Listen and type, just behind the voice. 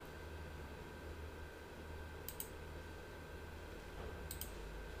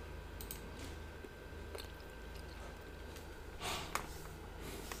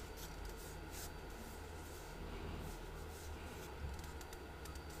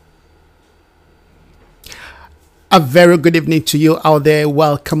A very good evening to you out there.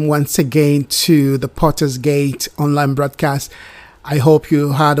 Welcome once again to the Potter's Gate online broadcast. I hope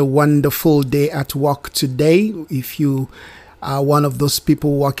you had a wonderful day at work today. If you are one of those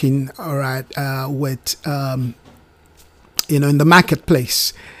people working in the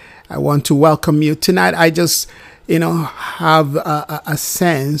marketplace, I want to welcome you tonight. I just have a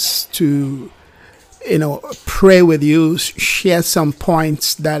sense to pray with you, share some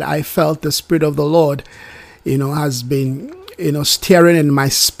points that I felt the Spirit of the Lord has been, stirring in my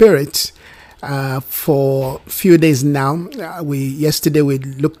spirit for a few days now. Yesterday we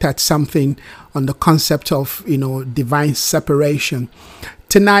looked at something on the concept of, divine separation.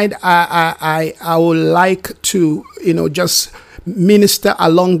 Tonight, I would like to, just minister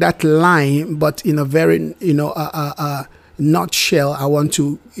along that line, but in a very, nutshell. I want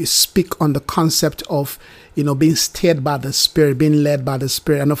to speak on the concept of being stirred by the Spirit, being led by the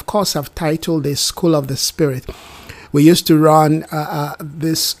Spirit. And of course, I've titled this School of the Spirit. We used to run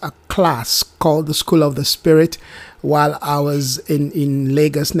this class called the School of the Spirit while I was in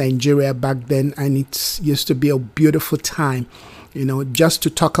Lagos, Nigeria back then. And it used to be a beautiful time, just to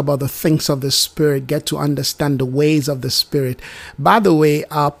talk about the things of the Spirit, get to understand the ways of the Spirit. By the way,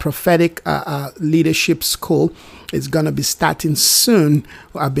 our prophetic leadership school is going to be starting soon.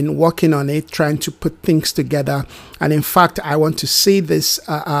 I've been working on it, trying to put things together. And in fact, I want to see this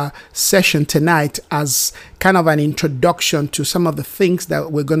session tonight as kind of an introduction to some of the things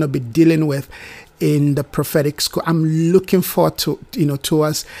that we're going to be dealing with in the prophetic school. I'm looking forward to,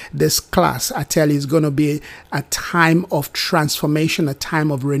 towards this class. I tell you, it's going to be a time of transformation, a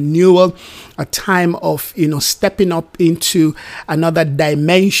time of renewal, a time of, stepping up into another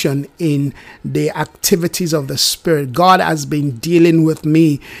dimension in the activities of the Spirit. God has been dealing with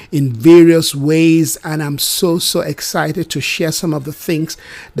me in various ways, and I'm so excited to share some of the things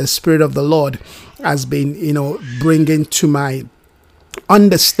the Spirit of the Lord has been, bringing to my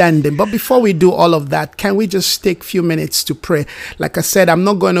understanding. But before we do all of that, can we just take a few minutes to pray? Like I said, I'm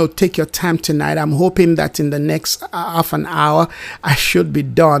not going to take your time tonight. I'm hoping that in the next half an hour I should be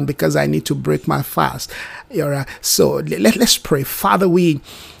done because I need to break my fast. So let's pray. Father, we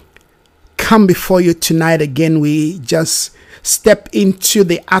come before you tonight again. We just step into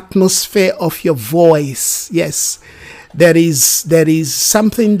the atmosphere of your voice. Yes, there is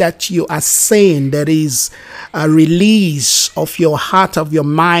something that you are saying. There is a release of your heart, of your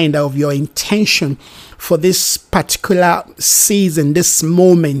mind, of your intention for this particular season, this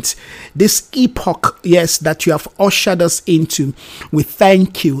moment, this epoch, yes, that you have ushered us into. We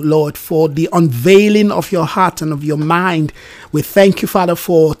thank you, Lord, for the unveiling of your heart and of your mind. We thank you, Father,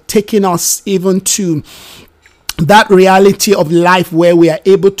 for taking us even to that reality of life where we are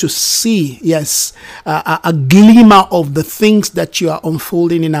able to see, yes, a glimmer of the things that you are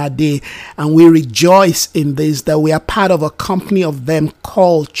unfolding in our day. And we rejoice in this, that we are part of a company of them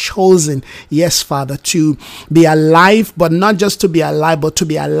called, chosen, yes, Father, to be alive, but not just to be alive, but to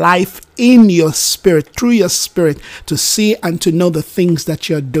be alive in your Spirit, through your Spirit, to see and to know the things that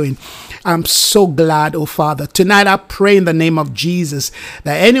you're doing. I'm so glad, oh Father. Tonight I pray in the name of Jesus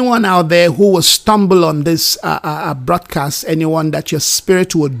that anyone out there who will stumble on this broadcast, anyone that your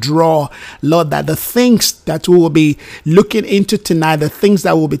Spirit will draw, Lord, that the things that we will be looking into tonight, the things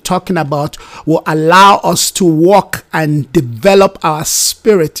that we'll be talking about, will allow us to walk and develop our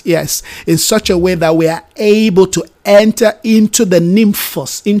spirit, yes, in such a way that we are able to enter into the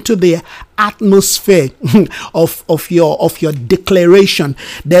nymphos, into the atmosphere of your declaration.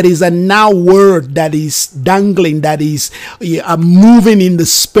 There is a now word that is dangling, that is moving in the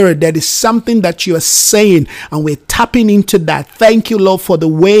Spirit. There is something that you are saying, and we're tapping into that. Thank you, Lord, for the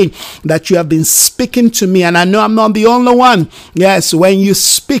way that you have been speaking to me. And I know I'm not the only one. Yes, when you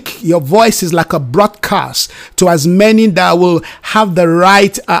speak, your voice is like a broadcast to as many that will have the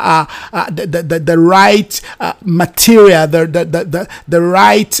right the right material, the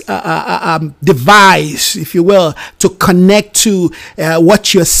right device, if you will, to connect to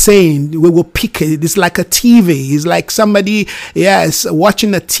what you're saying. We will pick it. It's like a TV. It's like somebody, yes,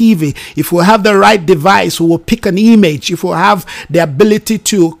 watching a TV. If we have the right device, we will pick an image. If we have the ability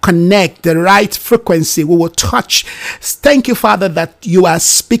to connect the right frequency, we will touch. Thank you, Father, that you are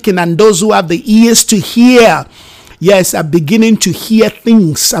speaking, and those who have the ears to hear, yes, are beginning to hear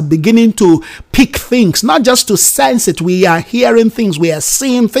things, are beginning to pick things, not just to sense it. We are hearing things, we are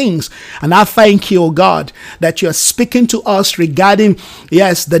seeing things. And I thank you, oh God, that you're speaking to us regarding,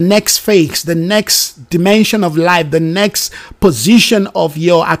 yes, the next phase, the next dimension of life, the next position of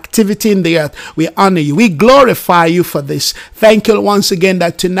your activity in the earth. We honor you. We glorify you for this. Thank you once again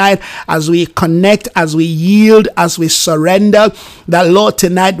that tonight, as we connect, as we yield, as we surrender, that Lord,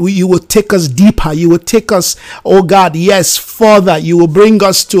 tonight you will take us deeper. You will take us, oh God, yes, further. You will bring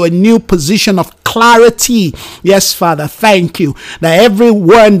us to a new position of clarity. Yes, Father, thank you that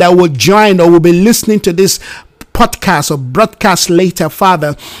everyone that will join or will be listening to this podcast or broadcast later,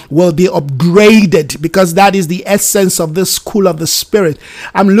 Father, will be upgraded, because that is the essence of this school of the Spirit.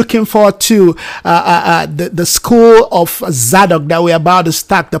 I'm looking forward to the school of Zadok that we're about to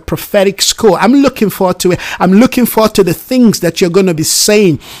start, the prophetic school. I'm looking forward to it. I'm looking forward to the things that you're going to be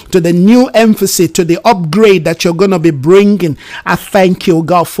saying, to the new emphasis, to the upgrade that you're going to be bringing. I thank you,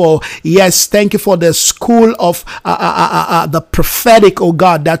 God, for, yes, thank you for the school of the prophetic, oh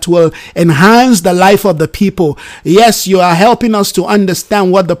God, that will enhance the life of the people. Yes, you are helping us to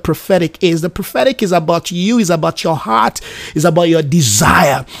understand what the prophetic is. The prophetic is about you, is about your heart, is about your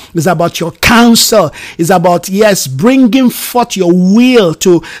desire, is about your counsel, is about, yes, bringing forth your will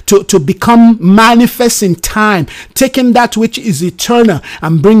to become manifest in time, taking that which is eternal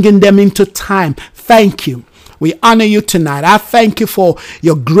and bringing them into time. Thank you. We honor you tonight. I thank you for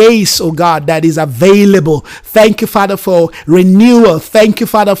your grace, oh God, that is available. Thank you, Father, for renewal. Thank you,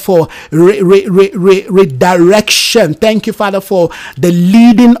 Father, for redirection. Thank you, Father, for the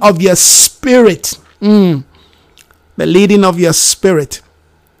leading of your Spirit. The leading of your Spirit.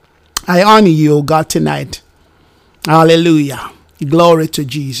 I honor you, oh God, tonight. Hallelujah. Glory to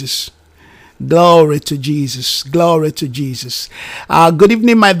Jesus. Glory to Jesus. Glory to Jesus. Good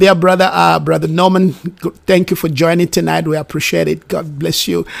evening, my dear brother, Brother Norman. Thank you for joining tonight. We appreciate it. God bless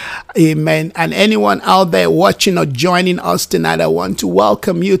you. Amen. And anyone out there watching or joining us tonight, I want to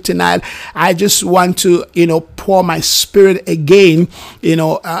welcome you tonight. I just want to, pour my spirit again,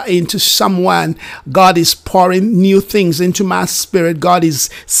 into someone. God is pouring new things into my spirit. God is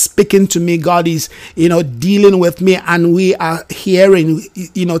speaking to me. God is, dealing with me, and we are hearing,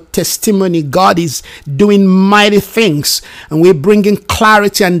 testimony. God is doing mighty things, and we're bringing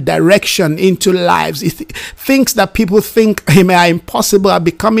clarity and direction into lives. Things that people think are impossible are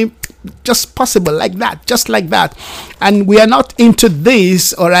becoming just possible, like that, just like that. And we are not into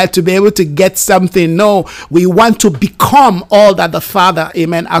this, all right, to be able to get something. No, we want to become all that the Father,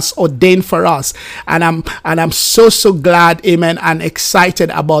 amen, has ordained for us. And I'm so glad, amen, and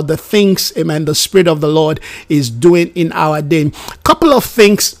excited about the things, amen, the Spirit of the Lord is doing in our day. Couple of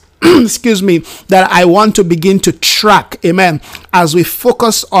things excuse me, that I want to begin to track, amen, as we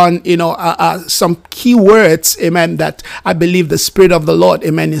focus on, some key words, amen, that I believe the Spirit of the Lord,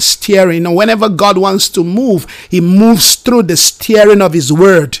 amen, is steering. Whenever God wants to move, he moves through the steering of his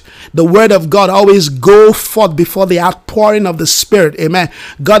word. The word of God always go forth before the outpouring of the Spirit, amen.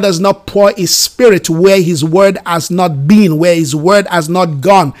 God does not pour his Spirit where his word has not been, where his word has not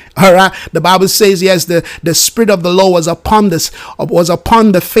gone. All right. The Bible says, yes, the Spirit of the Lord was upon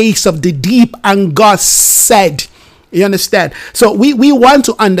the face of the deep, and God said. You understand? So we want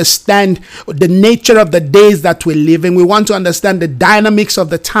to understand the nature of the days that we live in. We want to understand the dynamics of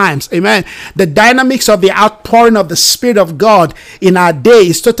the times. Amen. The dynamics of the outpouring of the Spirit of God in our day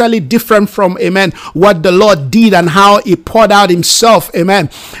is totally different from, amen, what the Lord did and how he poured out himself, amen,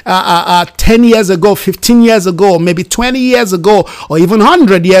 10 years ago, 15 years ago, maybe 20 years ago, or even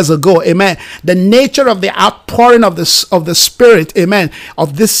 100 years ago, amen. The nature of the outpouring of the Spirit, amen,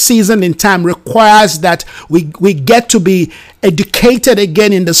 of this season in time requires that we get to be educated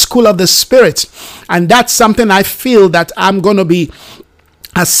again in the school of the Spirit. And that's something I feel that I'm going to be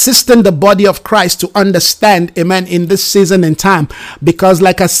assisting the body of Christ to understand, amen, in this season and time. Because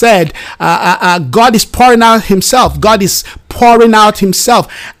like I said, God is pouring out himself. God is pouring out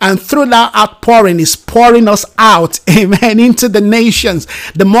himself, and through that outpouring is pouring us out, amen, into the nations.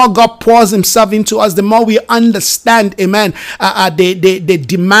 The more God pours himself into us, the more we understand, amen, the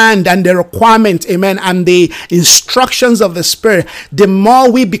demand and the requirement, amen, and the instructions of the Spirit. The more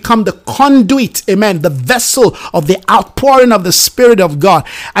we become the conduit, amen, the vessel of the outpouring of the Spirit of God.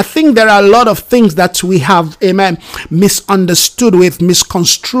 I think there are a lot of things that we have, amen, misunderstood, we've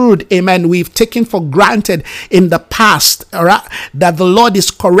misconstrued, amen, we've taken for granted in the past. All right. right, that the Lord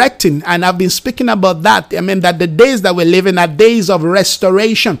is correcting. And I've been speaking about that. I mean, that the days that we're living are days of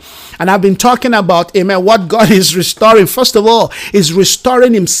restoration. And I've been talking about, amen, what God is restoring. First of all, is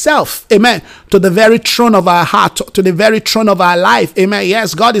restoring himself, amen, to the very throne of our heart, to the very throne of our life. Amen.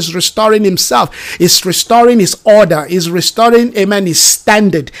 Yes, God is restoring himself. He's restoring his order. He's restoring, amen, his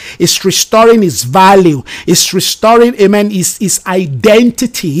standard. He's restoring his value. He's restoring, amen, his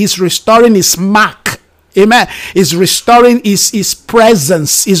identity. He's restoring his mark. Amen. Is restoring his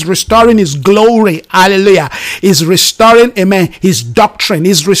presence. Is restoring his glory. Hallelujah. Is restoring, amen, his doctrine.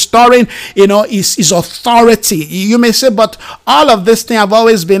 Is restoring, his authority. You may say, but all of this thing have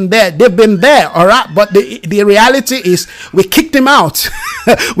always been there. They've been there, all right? But the reality is we kicked him out.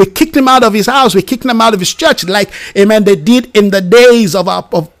 We kicked him out of his house. We kicked him out of his church, like, amen, they did in the days of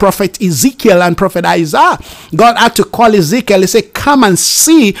prophet Ezekiel and prophet Isaiah. God had to call Ezekiel. He said, come and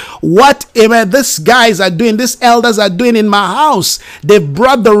see what, amen, these guys are doing, these elders are doing in my house. They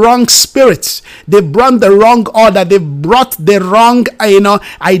brought the wrong spirits. They brought the wrong order. They brought the wrong,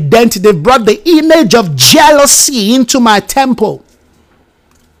 identity. They brought the image of jealousy into my temple.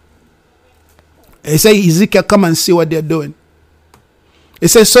 He said, Ezekiel, come and see what they're doing. He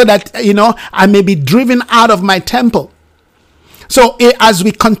says, so that, I may be driven out of my temple. So as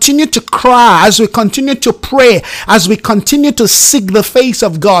we continue to cry, as we continue to pray, as we continue to seek the face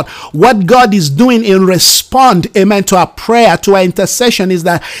of God, what God is doing in response, amen, to our prayer, to our intercession, is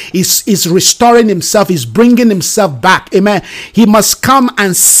that he's restoring himself, he's bringing himself back, amen. He must come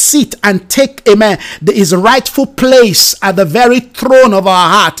and sit and take, amen, his rightful place at the very throne of our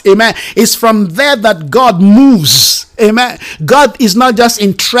heart, amen. It's from there that God moves. Amen. God is not just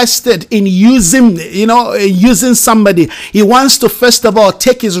interested in using somebody. He wants to, first of all,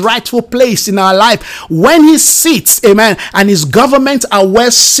 take his rightful place in our life. When he sits, amen, and his government are well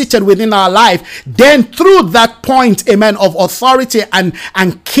seated within our life, then through that point, amen, of authority and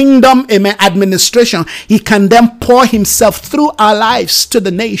kingdom, amen, administration, he can then pour himself through our lives to the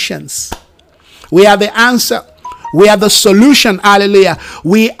nations. We are the answer. We are the solution. Hallelujah.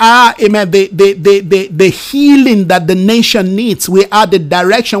 We are, amen, the healing that the nation needs. We are the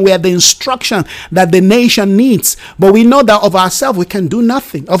direction. We are the instruction that the nation needs. But we know that of ourselves, we can do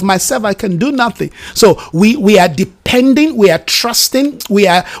nothing. Of myself, I can do nothing. So we are depending. We are trusting. We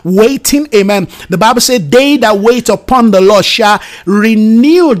are waiting. Amen. The Bible says, they that wait upon the Lord shall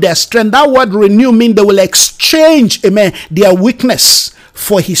renew their strength. That word renew means they will exchange, amen, their weakness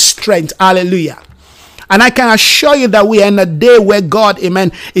for his strength. Hallelujah. And I can assure you that we are in a day where God,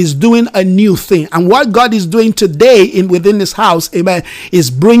 amen, is doing a new thing. And what God is doing today within this house, amen, is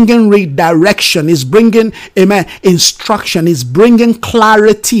bringing redirection, is bringing, amen, instruction, is bringing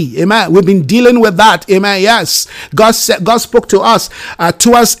clarity, amen. We've been dealing with that, amen. Yes, God spoke to us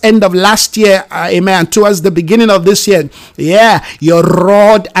towards end of last year, amen, towards the beginning of this year. Yeah, your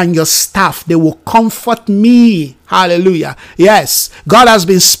rod and your staff, they will comfort me. Hallelujah. Yes, God has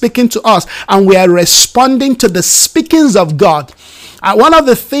been speaking to us and we are responding to the speakings of God. One of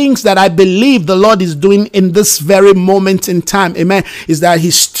the things that I believe the Lord is doing in this very moment in time, amen, is that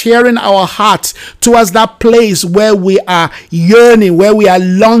he's steering our hearts towards that place where we are yearning, where we are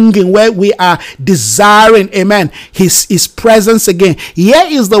longing, where we are desiring, amen, his presence again. Here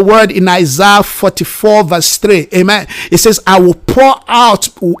is the word in Isaiah 44 verse 3, amen. It says, I will pour out,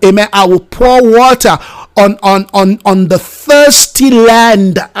 amen, I will pour water on the thirsty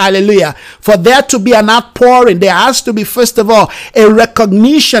land. Hallelujah. For there to be an outpouring, there has to be, first of all, a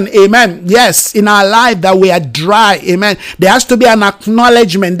recognition, amen, yes, in our life that we are dry, amen. There has to be an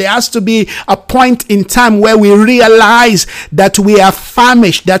acknowledgement. There has to be a point in time where we realize that we are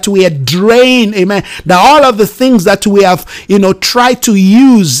famished, that we are drained, amen, that all of the things that we have, tried to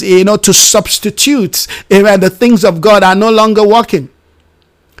use, to substitute, amen, the things of God are no longer working.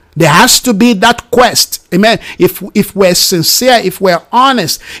 There has to be that quest, amen. If we're sincere, if we're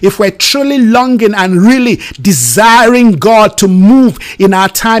honest, if we're truly longing and really desiring God to move in our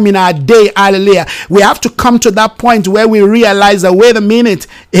time, in our day, hallelujah, we have to come to that point where we realize that, wait a minute,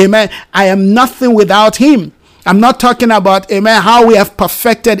 amen, I am nothing without him. I'm not talking about, amen, how we have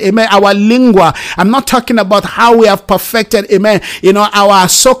perfected, amen, our lingua. I'm not talking about how we have perfected, amen, our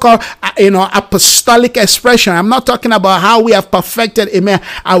so-called, apostolic expression. I'm not talking about how we have perfected, amen,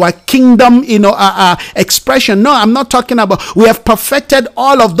 our kingdom, expression. No, I'm not talking about, we have perfected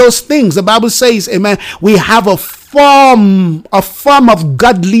all of those things. The Bible says, amen, we have a form of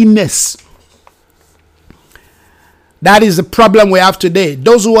godliness. That is the problem we have today.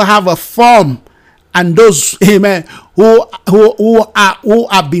 Those who have a form, and those, amen, who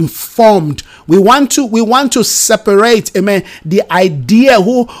are being formed. We want to separate, amen, the idea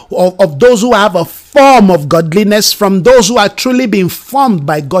of those who have a form of godliness from those who are truly being formed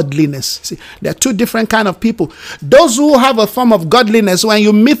by godliness. See, there are two different kind of people. Those who have a form of godliness, when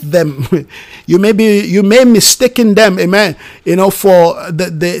you meet them, you may mistaken them, amen, for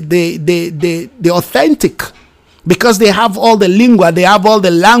the authentic. Because they have all the lingua, they have all the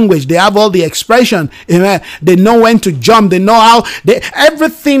language, they have all the expression, amen. They know when to jump, they know how,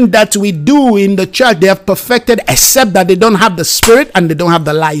 everything that we do in the church, they have perfected, except that they don't have the spirit and they don't have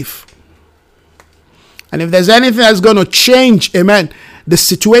the life. And if there's anything that's going to change, amen, the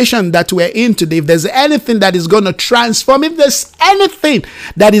situation that we're in today, if there's anything that is going to transform, if there's anything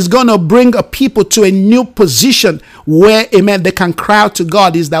that is going to bring a people to a new position where, amen, they can cry out to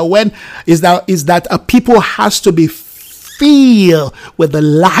God, is that a people has to be filled with the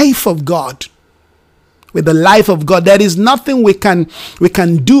life of God. With the life of God. There is nothing we can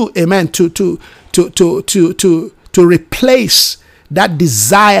do, amen, to replace that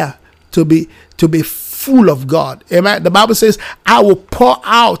desire to be full of God. Amen. The Bible says, I will pour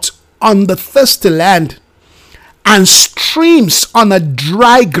out on the thirsty land and streams on a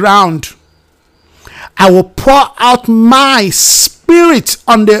dry ground. I will pour out my spirit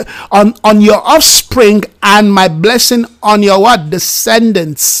on your offspring and my blessing on your what?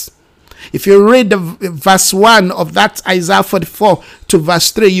 Descendants. If you read the verse 1 of that Isaiah 44 to verse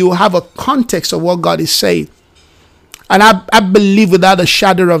 3, you have a context of what God is saying. And I believe without a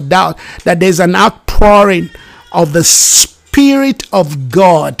shadow of doubt that there's an outpouring of the Spirit of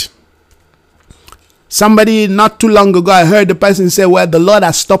God. Somebody not too long ago, I heard the person say, well, the Lord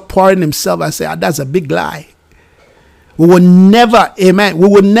has stopped pouring himself. I said, that's a big lie. We will never, amen, we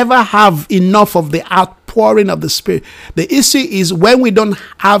will never have enough of the outpouring of the Spirit. The issue is when we don't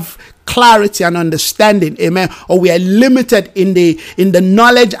have clarity and understanding, amen, or we are limited in the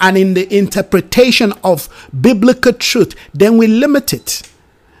knowledge and in the interpretation of biblical truth, then we limit it.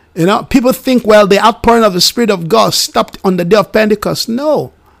 People think, well, the outpouring of the Spirit of God stopped on the day of Pentecost.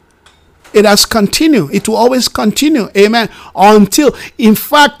 No, it has continued. It will always continue, amen, until, in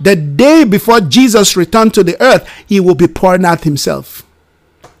fact, the day before Jesus returned to the earth, he will be pouring out himself.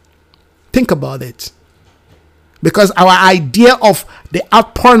 Think about it. Because our idea of the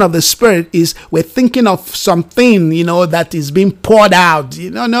outpouring of the Spirit is we're thinking of something, that is being poured out.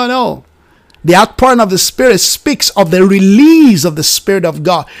 No. The outpouring of the Spirit speaks of the release of the Spirit of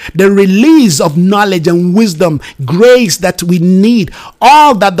God, the release of knowledge and wisdom, grace that we need.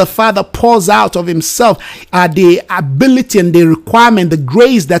 All that the Father pours out of himself are the ability and the requirement, the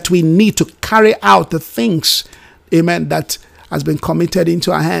grace that we need to carry out the things, amen, that has been committed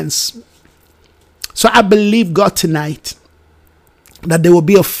into our hands. So I believe God tonight that there will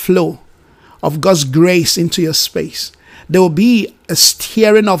be a flow of God's grace into your space. There will be a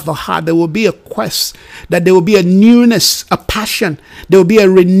stirring of the heart. There will be a quest. That there will be a newness, a passion. There will be a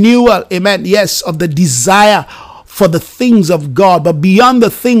renewal, amen, yes, of the desire for the things of God, but beyond the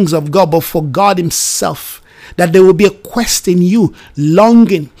things of God, but for God himself. That there will be a quest in you,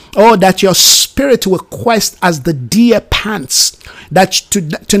 longing. Oh, that your spirit will quest as the deer pants. That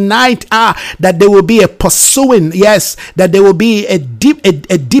tonight, that there will be a pursuing, yes. That there will be a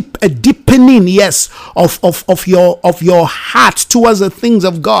deepening, yes, of your heart towards the things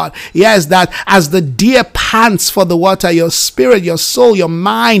of God. Yes, that as the deer pants for the water, your spirit, your soul, your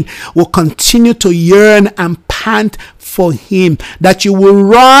mind will continue to yearn and pant for him. That you will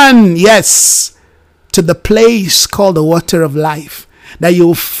run, yes, to the place called the water of life. That you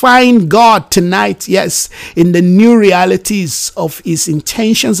will find God tonight, yes, in the new realities of his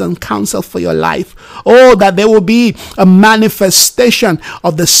intentions and counsel for your life. Oh, that there will be a manifestation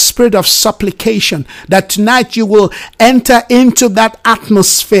of the spirit of supplication. That tonight you will enter into that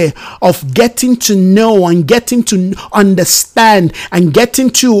atmosphere of getting to know and getting to understand and getting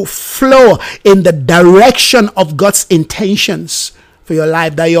to flow in the direction of God's intentions for your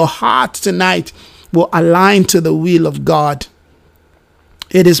life. That your heart tonight will align to the will of God.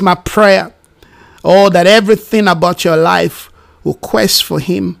 It is my prayer, that everything about your life will quest for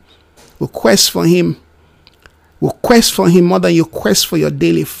him, will quest for him more than you quest for your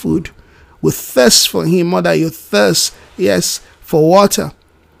daily food, will thirst for him more than you thirst, yes, for water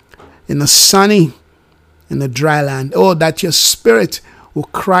in the sunny, in the dry land. Oh, that your spirit will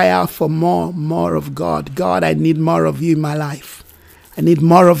cry out for more of God. God, I need more of you in my life. I need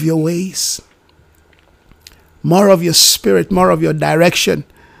more of your ways. More of your spirit, more of your direction.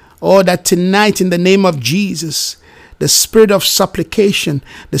 Oh, that tonight in the name of Jesus, the spirit of supplication,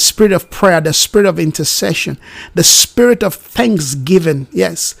 the spirit of prayer, the spirit of intercession, the spirit of thanksgiving,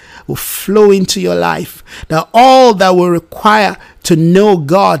 yes, will flow into your life. That all that will require to know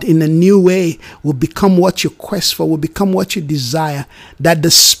God in a new way will become what you quest for, will become what you desire. That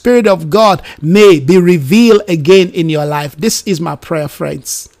the Spirit of God may be revealed again in your life. This is my prayer,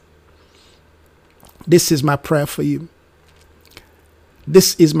 friends. This is my prayer for you.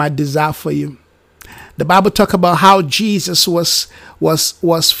 This is my desire for you. The Bible talks about how Jesus was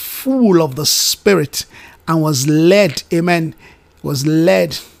full of the Spirit and was led, amen, was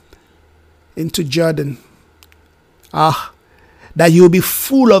led into Jordan. That you'll be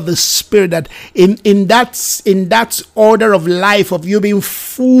full of the Spirit, that in that order of life of you being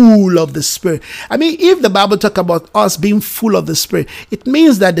full of the Spirit. I mean, if the Bible talks about us being full of the Spirit, it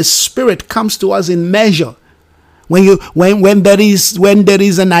means that the Spirit comes to us in measure. When there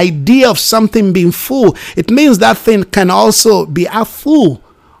is an idea of something being full, it means that thing can also be half full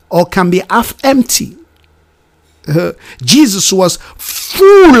or can be half empty. Jesus was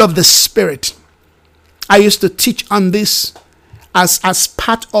full of the Spirit. I used to teach on this as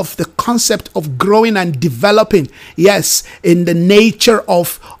part of the concept of growing and developing, yes, in the nature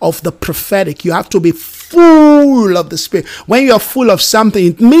of the prophetic. You have to be full of the Spirit. When you're full of something,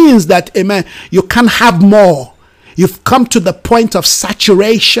 it means that, amen, you can't have more. You've come to the point of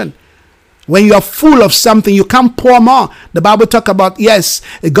saturation. When you're full of something, you can't pour more. The Bible talk about, yes,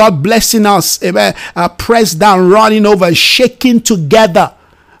 God blessing us, amen, pressed down, running over, shaking together.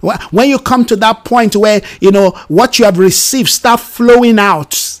 When you come to that point where, what you have received start flowing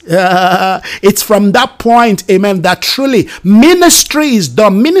out, it's from that point, amen, that truly ministry is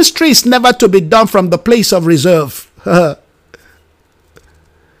done. Ministry is never to be done from the place of reserve.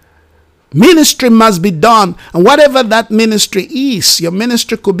 Ministry must be done, and whatever that ministry is, your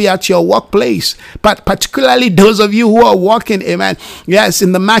ministry could be at your workplace, but particularly those of you who are working, amen, yes,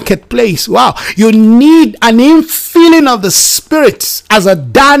 in the marketplace. Wow, you need an infilling of the Spirit as a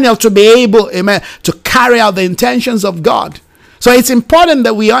Daniel to be able, amen, to carry out the intentions of God. So it's important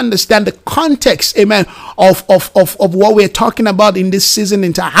that we understand the context, amen, of what we're talking about in this season,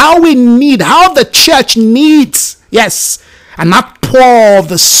 into how the church needs, yes, an outpour of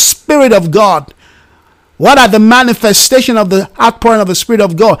the Spirit of God. What are the manifestation of the outpouring of the Spirit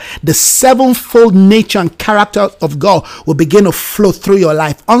of God? The sevenfold nature and character of God will begin to flow through your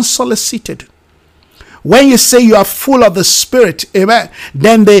life unsolicited. When you say you are full of the Spirit, amen,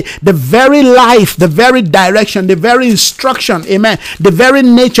 then the very life, the very direction, the very instruction, amen, the very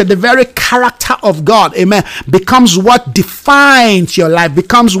nature, the very character of God, amen, becomes what defines your life,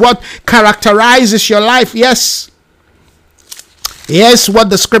 becomes what characterizes your life. Yes. Yes, what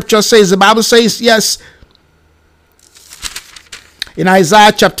the scripture says. The Bible says, yes, in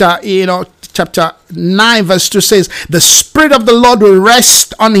Isaiah chapter 9 verse 2 says, the Spirit of the Lord will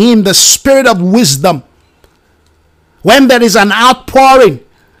rest on him, the Spirit of wisdom. When there is an outpouring,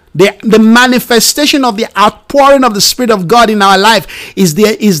 the manifestation of the outpouring of the Spirit of God in our life is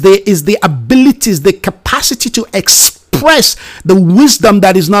the abilities, the capacity to express the wisdom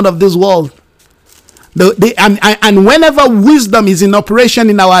that is not of this world. And whenever wisdom is in operation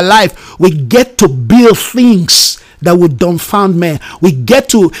in our life, we get to build things that would dumbfound men. We get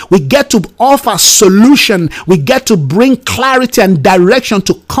to offer solution. We get to bring clarity and direction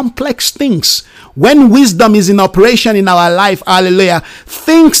to complex things. When wisdom is in operation in our life, hallelujah,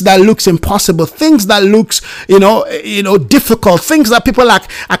 things that looks impossible, things that looks difficult, things that people are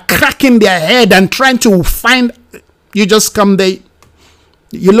cracking their head and trying to find, you just come there.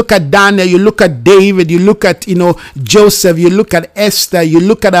 You look at Daniel, you look at David, you look at, Joseph, you look at Esther, you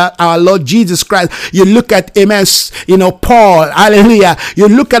look at our Lord Jesus Christ, you look at, Paul, hallelujah. You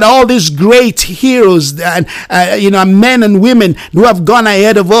look at all these great heroes and, men and women who have gone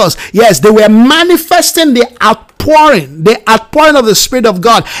ahead of us. Yes, they were manifesting the outpouring. The outpouring of the Spirit of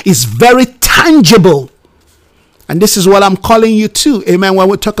God is very tangible. And this is what I'm calling you to, amen, when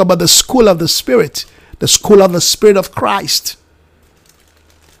we talk about the school of the Spirit, the school of the Spirit of Christ.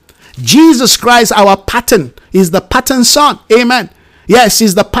 Jesus Christ, our pattern, is the pattern son. Amen. Yes,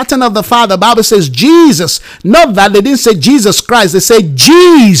 he's the pattern of the Father. The Bible says Jesus. Not that they didn't say Jesus Christ. They say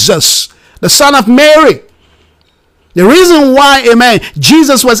Jesus, the son of Mary. The reason why, amen,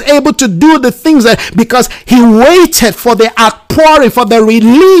 Jesus was able to do the things because he waited for the outpouring, for the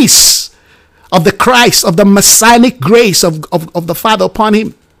release of the Christ, of the messianic grace of the Father upon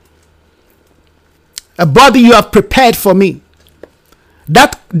him. A body you have prepared for me.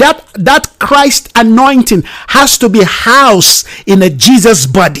 That Christ anointing has to be housed in a Jesus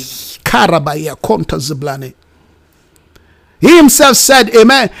body. He himself said,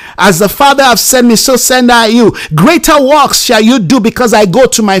 amen, as the Father have sent me, so send I you. Greater works shall you do because I go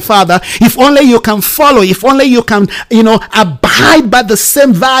to my Father. If only you can follow, if only you can, abide by the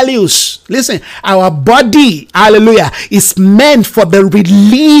same values. Listen, our body, hallelujah, is meant for the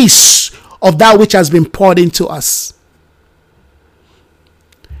release of that which has been poured into us.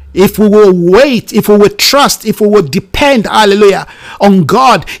 If we will wait, if we will trust, if we will depend, hallelujah, on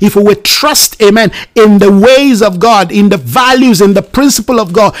God, if we will trust, amen, in the ways of God, in the values, in the principle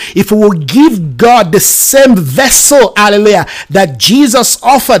of God, if we will give God the same vessel, hallelujah, that Jesus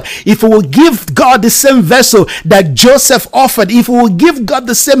offered, if we will give God the same vessel that Joseph offered, if we will give God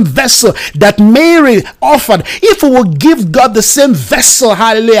the same vessel that Mary offered, if we will give God the same vessel,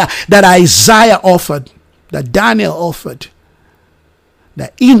 hallelujah, that Isaiah offered, that Daniel offered,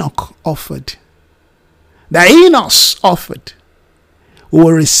 that Enoch offered, that Enos offered, we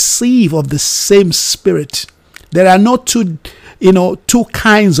will receive of the same Spirit. There are no two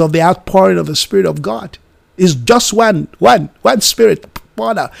kinds of the outpouring of the Spirit of God. It's just one Spirit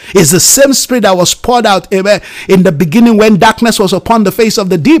poured out. It's the same Spirit that was poured out, amen, in the beginning when darkness was upon the face of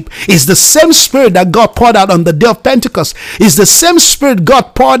the deep. It's the same Spirit that God poured out on the day of Pentecost. It's the same Spirit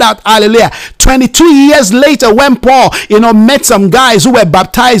God poured out, hallelujah, 22 years later when Paul, met some guys who were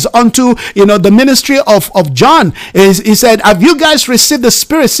baptized onto, the ministry of John. He said, have you guys received the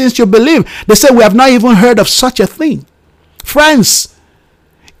Spirit since you believe? They said, we have not even heard of such a thing. Friends,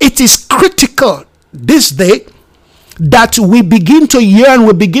 it is critical this day that we begin to yearn,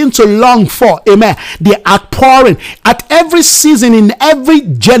 we begin to long for, amen, the outpouring. At every season, in every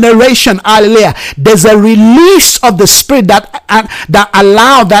generation, hallelujah, there's a release of the Spirit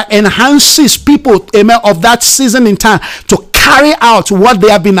that enhances people, amen, of that season in time to carry out what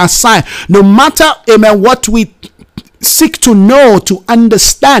they have been assigned. No matter, amen, what we seek to know, to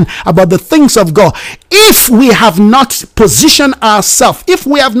understand about the things of God, if we have not positioned ourselves, if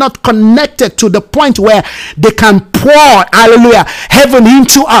we have not connected to the point where they can pour, hallelujah, heaven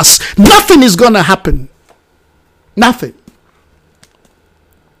into us, nothing is going to happen. Nothing.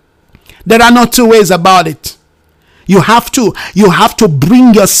 There are no two ways about it. You have to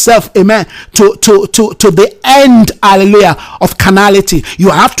bring yourself, amen, to the end, hallelujah, of carnality. You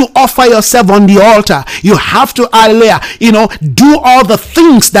have to offer yourself on the altar. You have to, hallelujah, do all the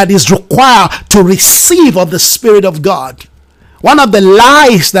things that is required to receive of the Spirit of God. One of the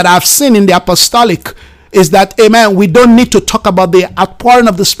lies that I've seen in the apostolic is that, amen, we don't need to talk about the outpouring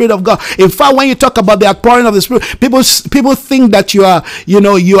of the Spirit of God. In fact, when you talk about the outpouring of the Spirit, people think that you are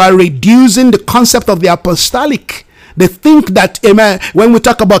reducing the concept of the apostolic. They think that, amen, when we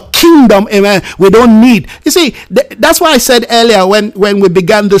talk about kingdom, amen, we don't need. You see, that's why I said earlier when we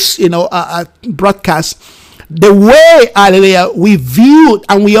began this, broadcast, the way, hallelujah, we view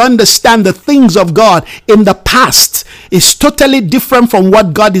and we understand the things of God in the past is totally different from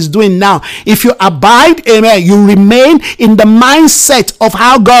what God is doing now. If you abide, amen, you remain in the mindset of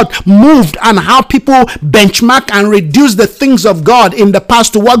how God moved and how people benchmark and reduce the things of God in the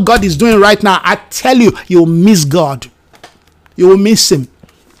past to what God is doing right now, I tell you, you'll miss God. You will miss Him.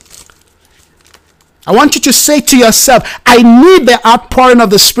 I want you to say to yourself, I need the outpouring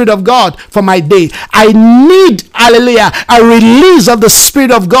of the Spirit of God for my day. I need, hallelujah, a release of the Spirit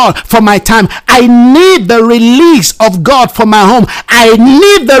of God for my time. I need the release of God for my home. I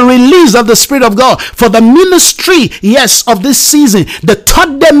need the release of the Spirit of God for the ministry, yes, of this season, the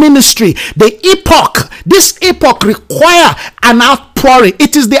third day ministry, the epoch. This epoch require an outpouring.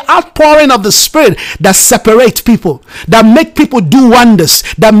 It is the outpouring of the Spirit that separates people, that make people do wonders,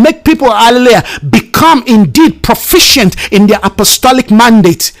 that make people, hallelujah, become indeed proficient in their apostolic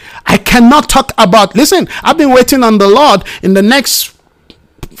mandate. I cannot talk about, listen, I've been waiting on the Lord. In the next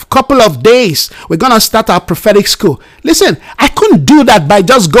couple of days, we're going to start our prophetic school. Listen, I couldn't do that by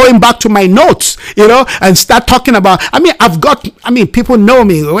just going back to my notes, and start talking about, people know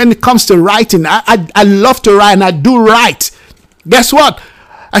me when it comes to writing. I love to write and I do write. Guess what?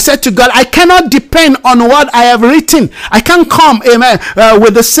 I said to God, I cannot depend on what I have written. I can't come, amen,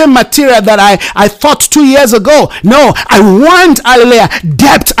 with the same material that I thought 2 years ago. No, I want, hallelujah,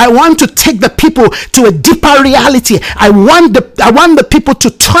 depth. I want to take the people to a deeper reality. I want the people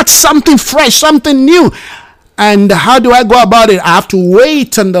to touch something fresh, something new. And how do I go about it? I have to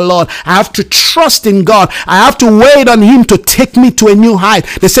wait on the Lord. I have to trust in God. I have to wait on Him to take me to a new height.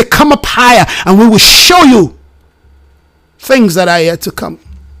 They say, come up higher and we will show you things that are yet to come.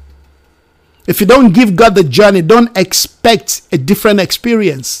 If you don't give God the journey, don't expect a different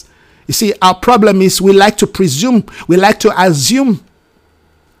experience. You see, our problem is we like to presume. We like to assume.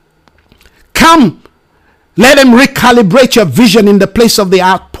 Come, let Him recalibrate your vision in the place of the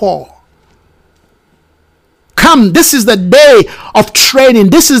outpour. Come, this is the day of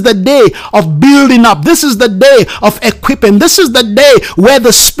training. This is the day of building up. This is the day of equipping. This is the day where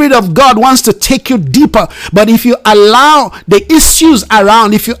the Spirit of God wants to take you deeper. But if you allow the issues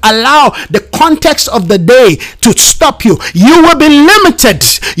around, if you allow the context of the day to stop you, you will be limited.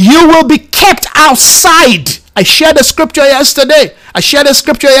 You will be kept outside. I shared a scripture yesterday.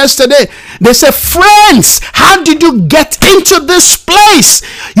 They said, friends, how did you get into this place?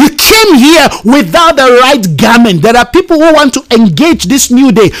 You came here without the right garment. There are people who want to engage this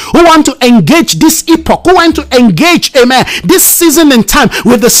new day, who want to engage this epoch, who want to engage, amen, this season and time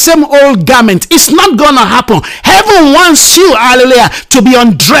with the same old garment. It's not going to happen. Heaven wants you, hallelujah, to be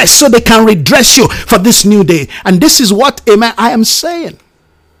undressed so they can redress you for this new day. And this is what, amen, I am saying.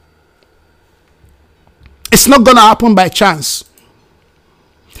 It's not going to happen by chance.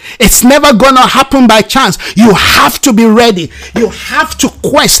 It's never going to happen by chance. You have to be ready. You have to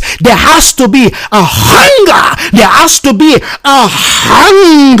quest. There has to be a hunger. There has to be a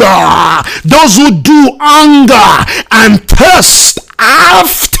hunger. Those who do hunger and thirst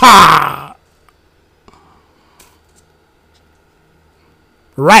after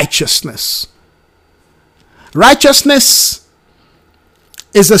righteousness. Righteousness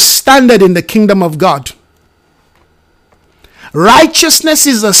is a standard in the kingdom of God. Righteousness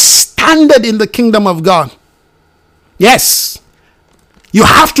is a standard in the kingdom of God. Yes. You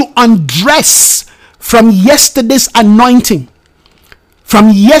have to undress from yesterday's anointing,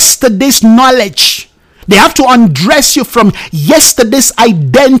 from yesterday's knowledge. They have to undress you from yesterday's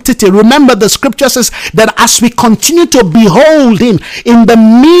identity. Remember, the scripture says that as we continue to behold him in the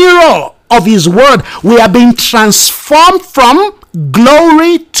mirror of his word, we are being transformed from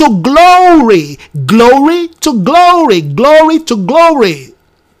glory to glory, glory to glory, glory to glory.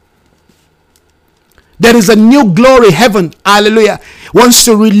 There is a new glory heaven, hallelujah, wants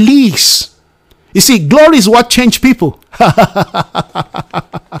to release. You see, glory is what changed people.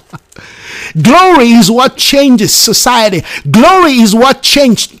 Glory is what changes society. Glory is what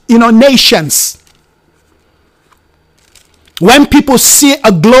changed, nations. When people see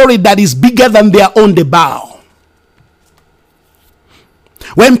a glory that is bigger than their own, they bow.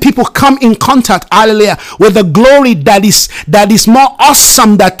 When people come in contact, hallelujah, with the glory that is more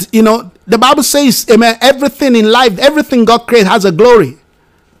awesome, that, the Bible says, amen, everything in life, everything God created has a glory.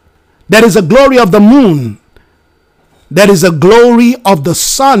 There is a glory of the moon. There is a glory of the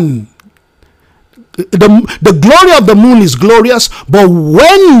sun. The glory of the moon is glorious, but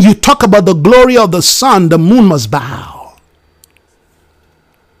when you talk about the glory of the sun, the moon must bow.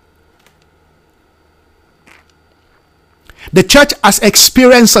 The church has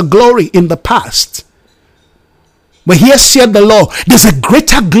experienced a glory in the past. But here said the Lord, there's a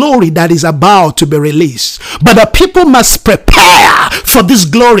greater glory that is about to be released. But the people must prepare for this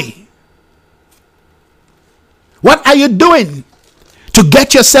glory. What are you doing to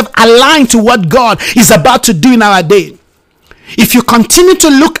get yourself aligned to what God is about to do in our day? If you continue to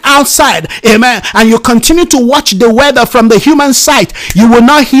look outside, amen, and you continue to watch the weather from the human sight, you will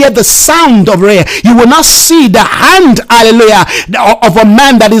not hear the sound of rain. You will not see the hand, hallelujah, of a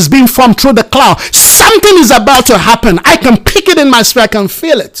man that is being formed through the cloud. Something is about to happen. I can pick it in my spirit. I can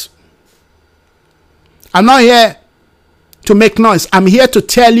feel it. I'm not here to make noise. I'm here to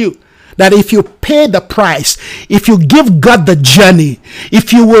tell you that if you pay the price, if you give God the journey,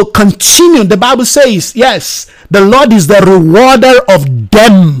 if you will continue, the Bible says, yes, the Lord is the rewarder of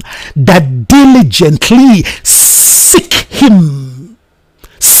them that diligently seek him.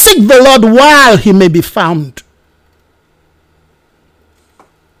 Seek the Lord while he may be found.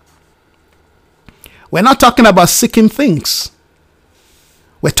 We're not talking about seeking things.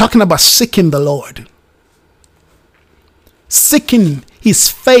 We're talking about seeking the Lord. Seeking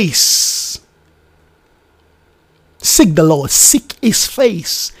his face. Seek the Lord. Seek his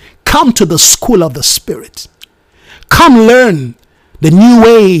face. Come to the school of the Spirit. Come learn the new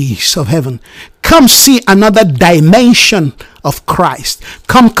ways of heaven. Come see another dimension of Christ.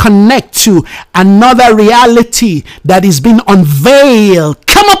 Come connect to another reality that is being unveiled.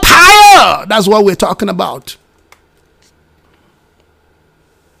 Come up higher. That's what we're talking about.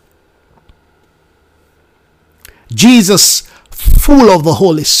 Jesus, full of the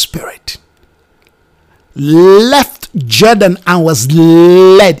Holy Spirit, left Jordan and was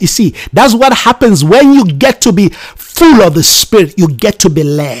led. You see, that's what happens when you get to be full of the Spirit. You get to be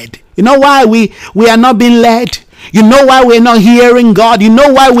led. You know why we are not being led? You know why we're not hearing God? You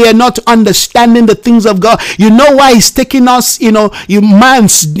know why we are not understanding the things of God? You know why it's taking us,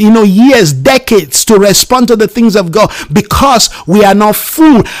 months, years, decades to respond to the things of God? Because we are not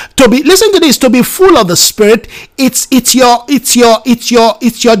full. Listen to this, to be full of the Spirit, it's your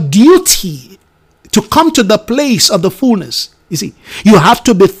duty to come to the place of the fullness. You see, you have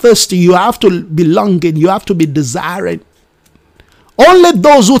to be thirsty. You have to be longing. You have to be desiring. Only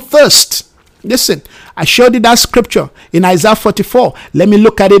those who thirst. Listen, I showed you that scripture in Isaiah 44. Let me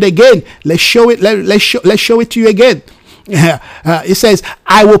look at it again. Let's show it. Let's show it to you again. It says,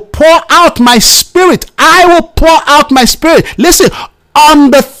 I will pour out my spirit. I will pour out my spirit. Listen, on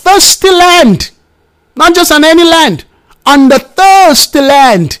the thirsty land. Not just on any land. On the thirsty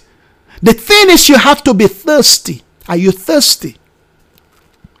land. The thing is, you have to be thirsty. Are you thirsty?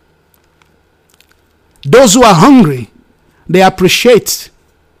 Those who are hungry, they appreciate,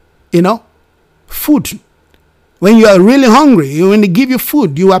 food. When you are really hungry, when they give you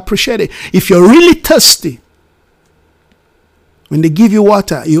food, you appreciate it. If you're really thirsty, when they give you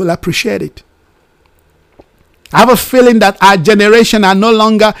water, you will appreciate it. I have a feeling that our generation are no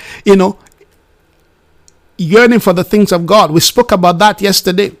longer, yearning for the things of God. We spoke about that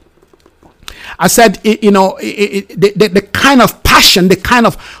yesterday. I said, the kind of passion, the kind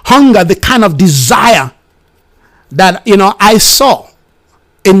of hunger, the kind of desire that, I saw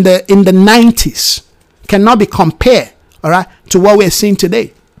in the 90s cannot be compared, all right, to what we're seeing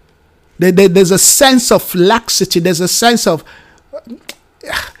today. There's a sense of laxity. There's a sense of,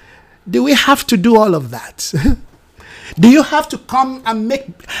 do we have to do all of that? Do you have to come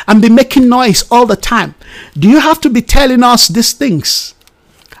and be making noise all the time? Do you have to be telling us these things?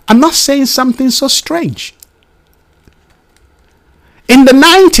 I'm not saying something so strange. In the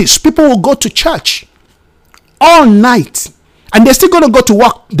 90s, people will go to church all night, and they're still going to go to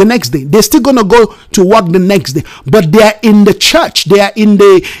work the next day. They're still going to go to work the next day, but they are in the church. They are in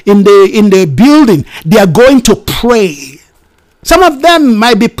the building. They are going to pray. Some of them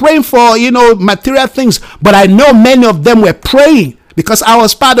might be praying for, material things, but I know many of them were praying, because I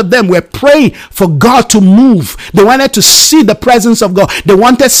was part of them. We're praying for God to move. They wanted to see the presence of God. They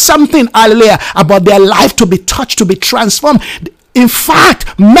wanted something, hallelujah, about their life to be touched, to be transformed. In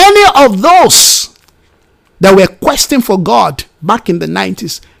fact, many of those that were questing for God back in the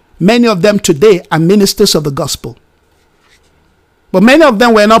 90s, many of them today are ministers of the gospel. But many of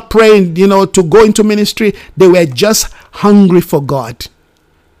them were not praying, to go into ministry. They were just hungry for God.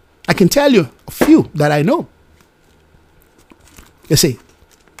 I can tell you a few that I know. You see,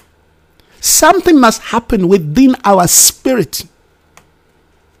 something must happen within our spirit.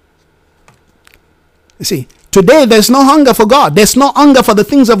 You see, today there's no hunger for God. There's no hunger for the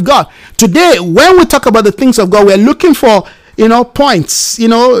things of God. Today, when we talk about the things of God, we're looking for, points,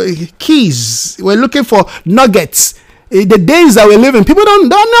 keys. We're looking for nuggets. The days that we live in, people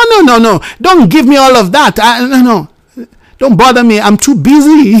don't give me all of that. No. Don't bother me. I'm too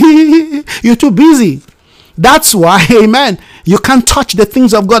busy. You're too busy. That's why, amen, you can't touch the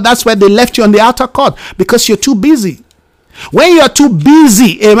things of God. That's why they left you on the outer court, because you're too busy. When you're too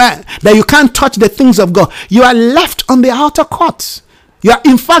busy, amen, that you can't touch the things of God, you are left on the outer court. You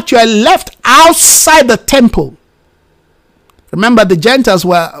are left outside the temple. Remember, the Gentiles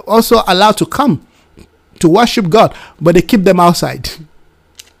were also allowed to come to worship God, but they keep them outside.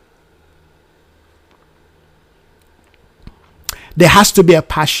 There has to be a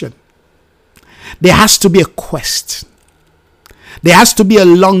passion. There has to be a quest. There has to be a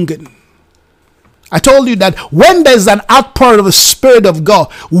longing. I told you that when there's an outpouring of the Spirit of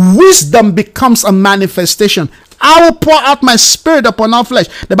God, wisdom becomes a manifestation. I will pour out my spirit upon all flesh.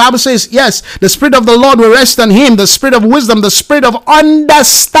 The Bible says, yes, the Spirit of the Lord will rest on him, the Spirit of wisdom, the Spirit of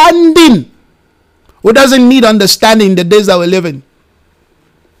understanding. Who doesn't need understanding in the days that we live in?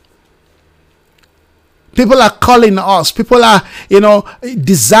 People are calling us. People are,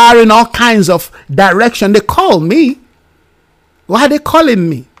 desiring all kinds of direction. They call me. Why are they calling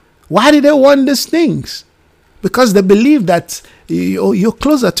me? Why do they want these things? Because they believe that you're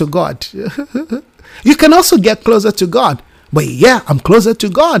closer to God. You can also get closer to God. But yeah, I'm closer to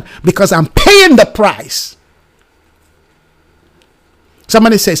God because I'm paying the price.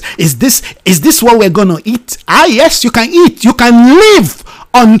 Somebody says, is this what we're going to eat? Yes, you can eat. You can live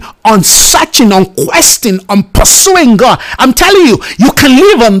on searching, on questing, on pursuing God. I'm telling you, you can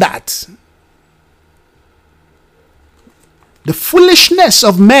live on that. The foolishness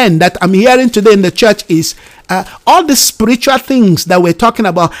of men that I'm hearing today in the church is all the spiritual things that we're talking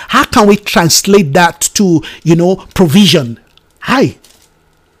about. How can we translate that to, provision?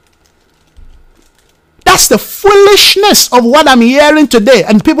 That's the foolishness of what I'm hearing today.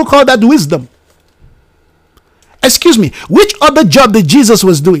 And people call that wisdom. Excuse me, which other job did Jesus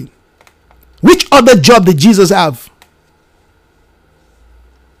was doing? Which other job did Jesus have?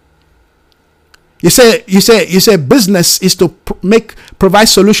 You say business is to provide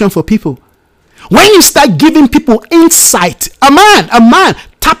solution for people. When you start giving people insight, a man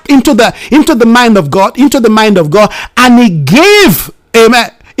tap into the mind of God, and he gave,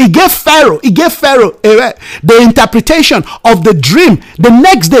 amen. He gave Pharaoh, amen, the interpretation of the dream. The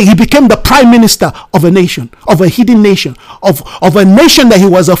next day, he became the prime minister of a nation, of a hidden nation, of a nation that he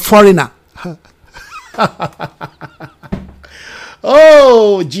was a foreigner.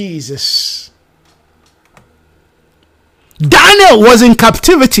 Oh, Jesus. Daniel was in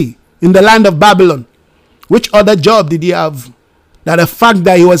captivity in the land of Babylon. Which other job did he have? That the fact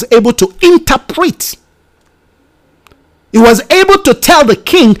that he was able to interpret. He was able to tell the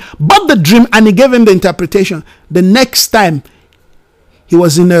king about the dream, and he gave him the interpretation. The next time, he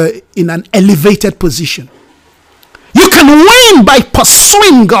was in an elevated position. You can win by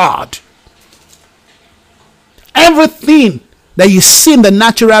pursuing God. Everything that you see in the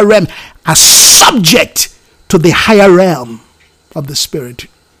natural realm are subject to the higher realm of the spirit.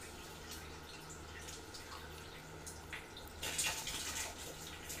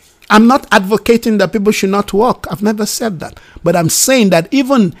 I'm not advocating that people should not walk. I've never said that. But I'm saying that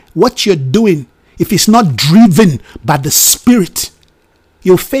even what you're doing, if it's not driven by the Spirit,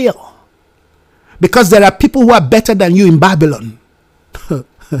 you'll fail. Because there are people who are better than you in Babylon.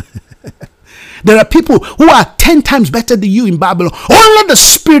 There are people who are 10 times better than you in Babylon. Only the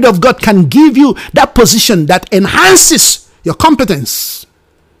Spirit of God can give you that position that enhances your competence.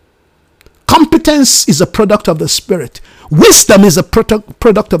 Competence is a product of the Spirit. Wisdom is a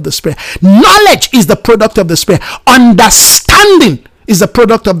product of the Spirit. Knowledge is the product of the Spirit. Understanding is a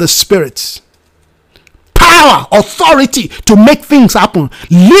product of the Spirit. Power, authority to make things happen.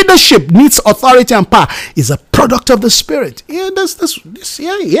 Leadership needs authority and power. Is a product of the Spirit. Here's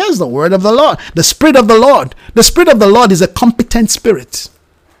the word of the Lord. The Spirit of the Lord. The Spirit of the Lord is a competent spirit.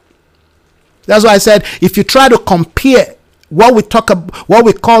 That's why I said, if you try to compare what we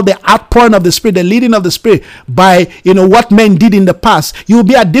call the outpouring of the Spirit, the leading of the Spirit, by what men did in the past, you will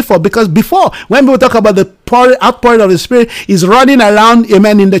be at default. Because before, when people talk about the outpouring of the Spirit, he's running around,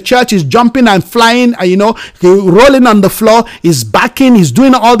 amen, in the church, he's jumping and flying, rolling on the floor, he's backing, he's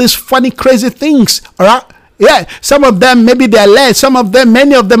doing all these funny, crazy things. All right. Yeah, some of them, maybe they're led. Some of them,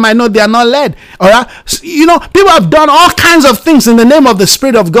 many of them, I know they are not led. All right. People have done all kinds of things in the name of the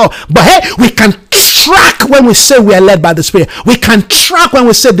Spirit of God. But hey, we can track when we say we are led by the Spirit. We can track when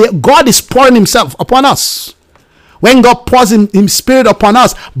we say that God is pouring himself upon us. When God pours his Spirit upon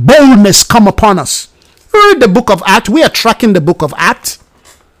us, boldness come upon us. Read the book of Acts. We are tracking the book of Acts.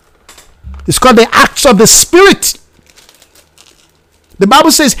 It's called the Acts of the Spirit. The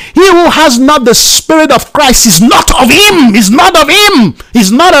Bible says, he who has not the Spirit of Christ is not of him. Is not of him.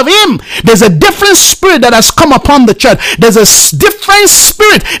 Is not of him. There's a different spirit that has come upon the church. There's a different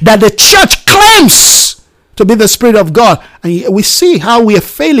spirit that the church claims to be the Spirit of God. And we see how we are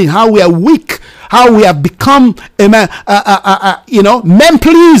failing, how we are weak, how we have become, men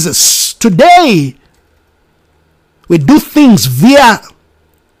pleasers. Today, we do things via,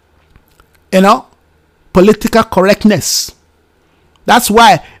 political correctness. That's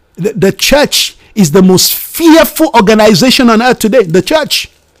why the church is the most fearful organization on earth today. The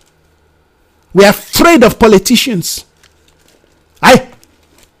church. We are afraid of politicians.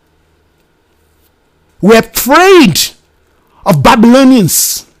 We are afraid of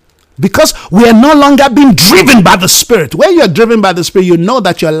Babylonians because we are no longer being driven by the Spirit. When you are driven by the Spirit, you know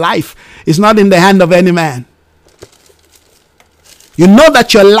that your life is not in the hand of any man. You know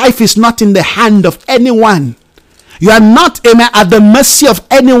that your life is not in the hand of anyone. You are not, at the mercy of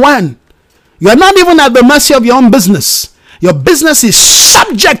anyone. You are not even at the mercy of your own business. Your business is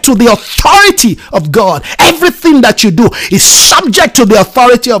subject to the authority of God. Everything that you do is subject to the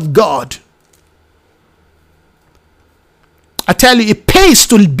authority of God. I tell you, it pays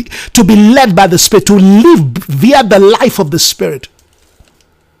to be led by the Spirit, to live via the life of the Spirit.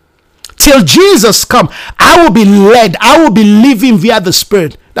 Till Jesus come, I will be led. I will be living via the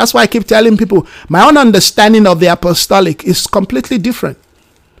Spirit. That's why I keep telling people, my own understanding of the apostolic is completely different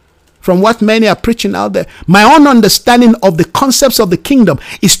from what many are preaching out there. My own understanding of the concepts of the kingdom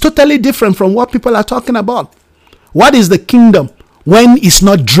is totally different from what people are talking about. What is the kingdom when it's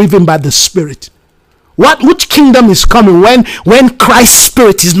not driven by the Spirit? Which kingdom is coming when Christ's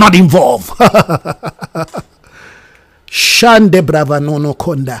Spirit is not involved? Shande brava nono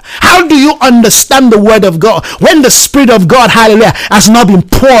konda. How do you understand the word of God when the Spirit of God, hallelujah, has not been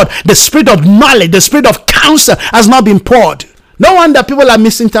poured? The Spirit of knowledge, the Spirit of counsel has not been poured. No wonder people are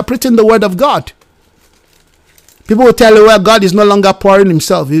misinterpreting the word of God. People will tell you, well, God is no longer pouring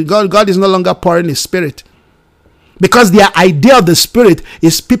himself. God is no longer pouring his Spirit. Because their idea of the Spirit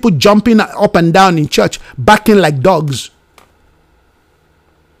is people jumping up and down in church, barking like dogs.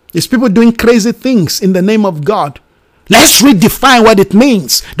 It's people doing crazy things in the name of God. Let's redefine what it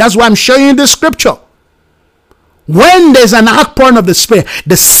means. That's why I'm showing you the scripture. When there's an outpouring of the Spirit,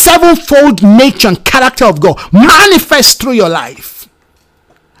 the sevenfold nature and character of God manifests through your life.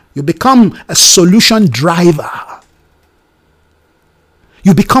 You become a solution driver.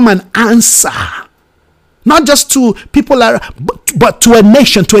 You become an answer. Not just to people, but to a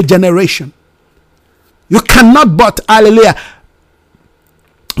nation, to a generation. You cannot but, hallelujah,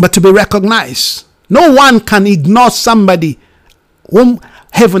 but to be recognized. No one can ignore somebody whom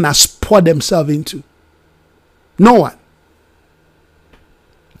heaven has poured themselves into. No one.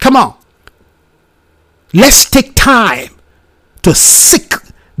 Come on. Let's take time to seek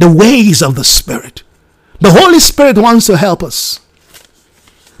the ways of the Spirit. The Holy Spirit wants to help us.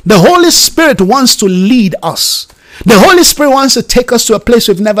 The Holy Spirit wants to lead us. The Holy Spirit wants to take us to a place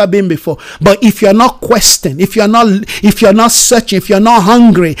we've never been before. But if you're not questioning, if you're not searching, if you're not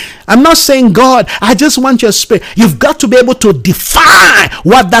hungry, I'm not saying, God, I just want your Spirit. You've got to be able to define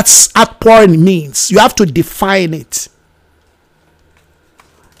what that outpouring means. You have to define it.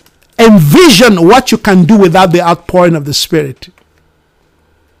 Envision what you can do without the outpouring of the Spirit.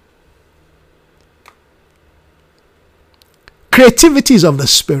 Creativity is of the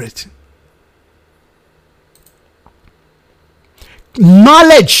Spirit.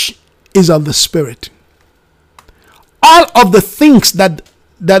 Knowledge is of the Spirit. All of the things that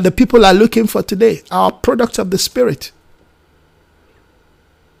the people are looking for today are products of the Spirit.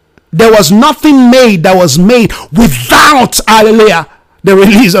 There was nothing made that was made without, hallelujah, the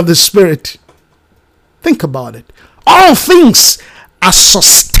release of the Spirit. Think about it. All things are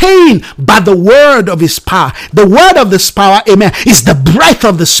sustained by the word of his power. The word of this power, amen, is the breath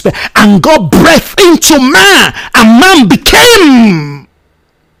of the Spirit. And God breathed into man, and man became.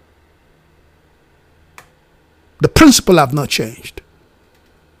 The principle have not changed.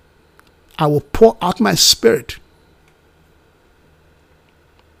 I will pour out my Spirit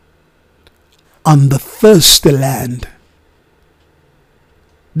on the thirsty land.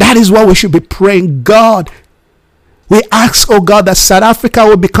 That is what we should be praying. God, we ask, oh God, that South Africa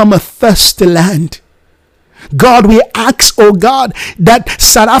will become a thirsty land. God, we ask, oh God, that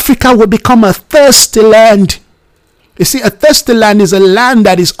South Africa will become a thirsty land. You see, a thirsty land is a land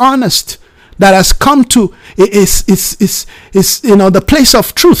that is honest, that has come to is the place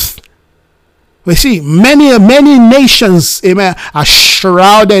of truth. We see many nations, amen, are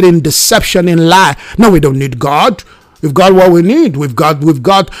shrouded in deception, in lie. No, we don't need God. We've got what we need. We've got people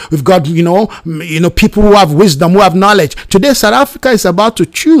who have wisdom, who have knowledge. Today, South Africa is about to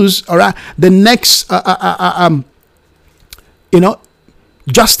choose, all right, the next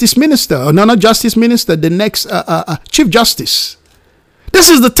justice minister, or not justice minister, the next chief justice.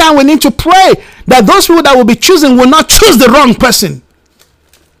 This is the time we need to pray that those people that will be choosing will not choose the wrong person.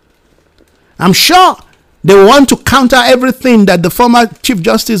 I'm sure they want to counter everything that the former chief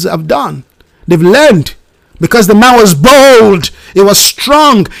justice have done. They've learned. Because the man was bold, he was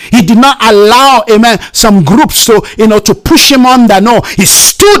strong. He did not allow, amen, some groups to push him under. No, he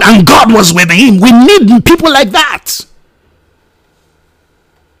stood and God was with him. We need people like that.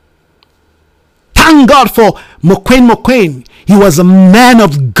 Thank God for Mokoena. He was a man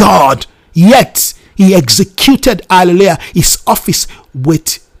of God, yet he executed, hallelujah, his office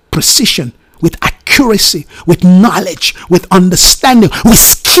with precision, with accuracy, with knowledge, with understanding, with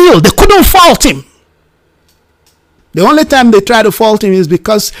skill. They couldn't fault him. The only time they try to fault him is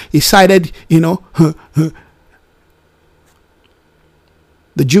because he sided, the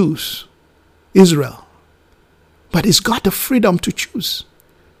Jews, Israel. But he's got the freedom to choose.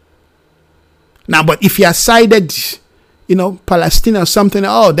 Now, but if he has sided, Palestine or something,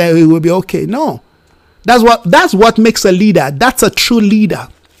 then it will be okay. No. That's what makes a leader. That's a true leader.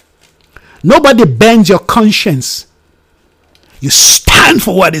 Nobody bends your conscience. You stand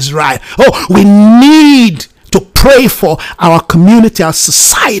for what is right. Oh, we need to pray for our community, our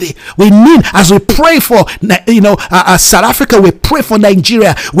society. We need, as we pray for, South Africa, we pray for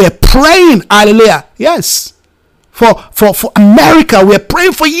Nigeria. We're praying, hallelujah, yes, for America. We're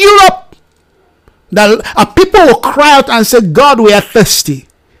praying for Europe. That people will cry out and say, God, we are thirsty.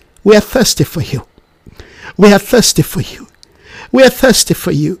 We are thirsty for you. We are thirsty for you. We are thirsty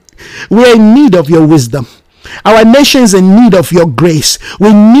for you. We are in need of your wisdom. Our nation is in need of your grace.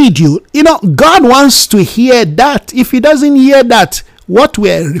 We need you. God wants to hear that. If he doesn't hear that, what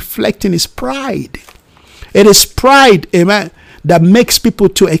we are reflecting is pride. It is pride, amen, that makes people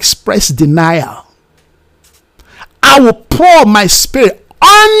to express denial. I will pour my Spirit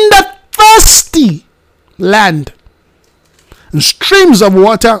on the thirsty land, and streams of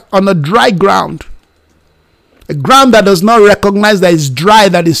water on the dry ground. A ground that does not recognize that it's dry,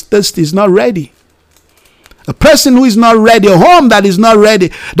 that is thirsty, is not ready. A person who is not ready, a home that is not ready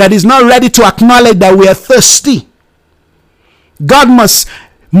to acknowledge that we are thirsty. God must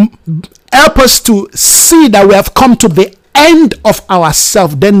help us to see that we have come to the end of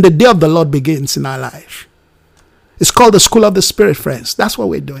ourselves. Then the day of the Lord begins in our life. It's called the School of the Spirit, friends. That's what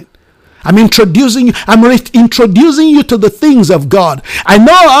we're doing. I'm introducing you to the things of God. I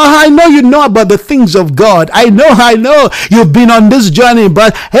know you know about the things of God. I know you've been on this journey,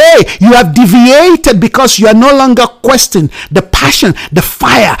 but hey, you have deviated because you are no longer questioning the passion, the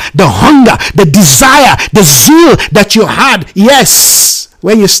fire, the hunger, the desire, the zeal that you had. Yes,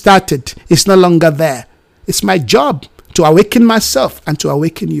 when you started, it's no longer there. It's my job to awaken myself and to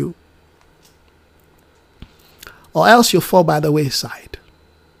awaken you. Or else you'll fall by the wayside.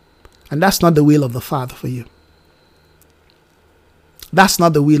 And that's not the will of the Father for you. That's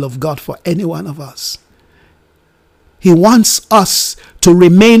not the will of God for any one of us. He wants us to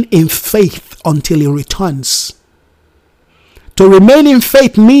remain in faith until He returns. To remain in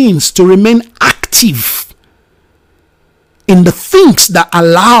faith means to remain active in the things that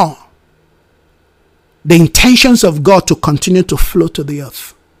allow the intentions of God to continue to flow to the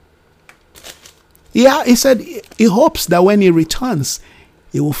earth. Yeah, he said he hopes that when He returns,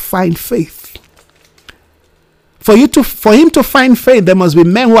 He will find faith. For Him to find faith, there must be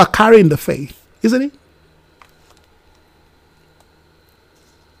men who are carrying the faith, isn't it?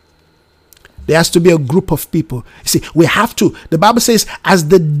 There has to be a group of people. You see, we have to. The Bible says, as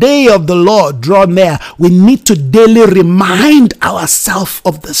the day of the Lord draw near, we need to daily remind ourselves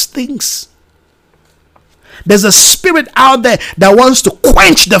of these things. There's a spirit out there that wants to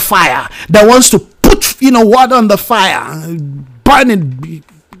quench the fire, that wants to put water on the fire, burn it.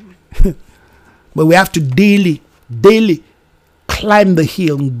 But we have to daily climb the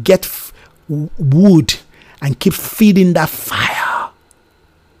hill and get wood and keep feeding that fire.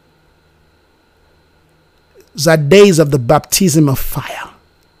 Those are days of the baptism of fire.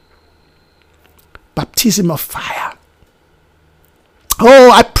 Baptism of fire.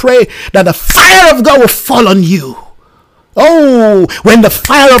 Oh, I pray that the fire of God will fall on you. Oh, when the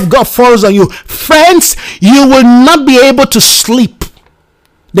fire of God falls on you, friends, you will not be able to sleep.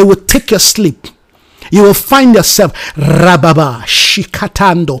 They will take your sleep. You will find yourself rababa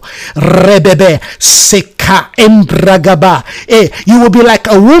shikatando rebebe seka embragaba. You will be like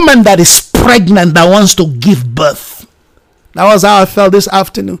a woman that is pregnant that wants to give birth. That was how I felt this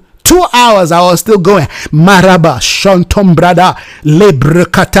afternoon. 2 hours I was still going. Maraba shantom brada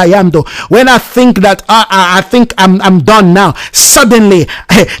lebrekatayando. When I think that I think I'm done now, suddenly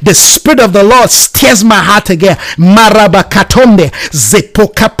the Spirit of the Lord stirs my heart again. Maraba katonde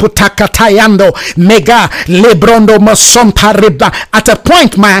zepokaputakatayando mega lebrondo masompa ribda. At a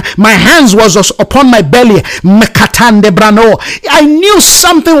point my hands was upon my belly. Mekatande brano. I knew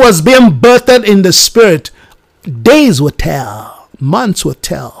something was being birthed in the Spirit. Days would tell, months would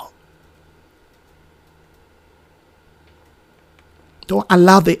tell. Don't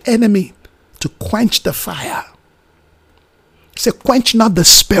allow the enemy to quench the fire. Say, quench not the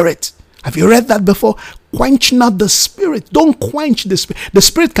Spirit. Have you read that before? Quench not the Spirit. Don't quench the Spirit. The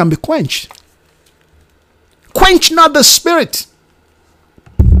Spirit can be quenched. Quench not the Spirit.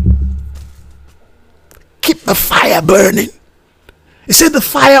 Keep the fire burning. He said the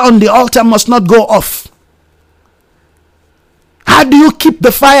fire on the altar must not go off. How do you keep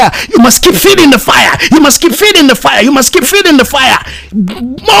the fire? You must keep feeding the fire. You must keep feeding the fire. You must keep feeding the fire.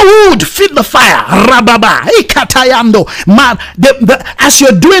 More wood, feed the fire. Rababa, ikatayando. Man, as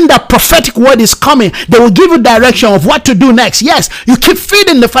you're doing that, prophetic word is coming. They will give you direction of what to do next. Yes, you keep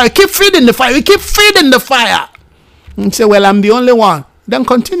feeding the fire. Keep feeding the fire. You keep feeding the fire. And you say, well, I'm the only one. Then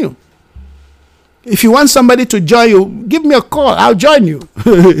continue. If you want somebody to join you, give me a call. I'll join you.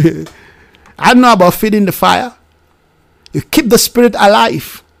 I know about feeding the fire. You keep the Spirit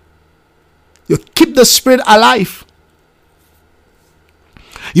alive. You keep the Spirit alive.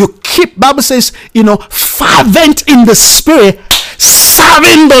 You keep, Bible says, fervent in the Spirit,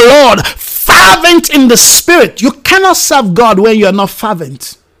 serving the Lord. Fervent in the Spirit. You cannot serve God when you are not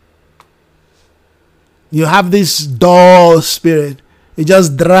fervent. You have this dull spirit. You're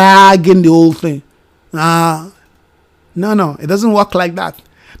just dragging the whole thing. No, it doesn't work like that.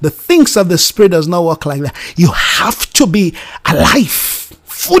 The things of the Spirit does not work like that. You have to be alive,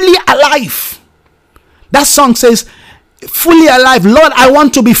 fully alive. That song says, fully alive. Lord, I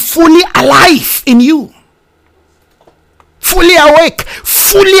want to be fully alive in you. Fully awake,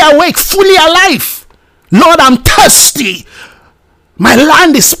 fully alive. Lord, I'm thirsty. My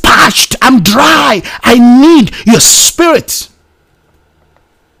land is parched. I'm dry. I need your Spirit.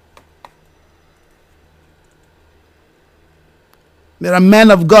 There are men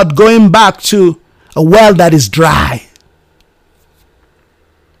of God going back to A well that is dry.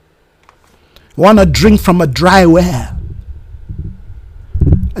 You want to drink from a dry well.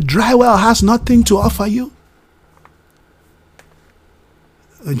 A dry well has nothing to offer you.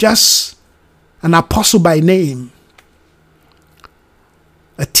 Just an apostle by name.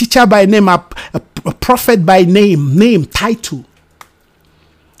 A teacher by name, a prophet by name, title.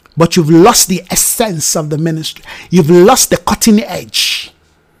 But you've lost the essence of the ministry. You've lost the cutting edge.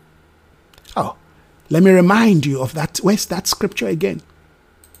 Oh, let me remind you of that. Where's that scripture again?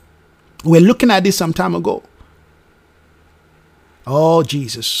 We're looking at this some time ago. Oh,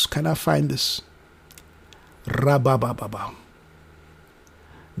 Jesus. Can I find this? Rabababa.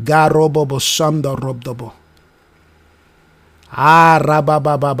 Garobobo Sanda Robdobo.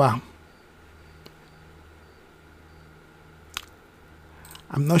 Rabababa.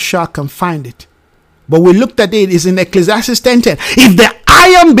 I'm not sure I can find it. But we looked at it. It's in Ecclesiastes 10:10. If the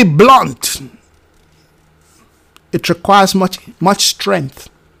iron be blunt, it requires much strength.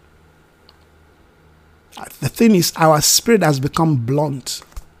 The thing is, our spirit has become blunt.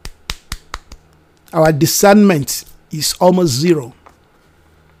 Our discernment is almost zero.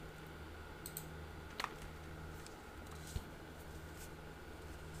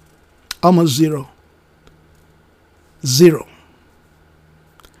 Almost zero. Zero.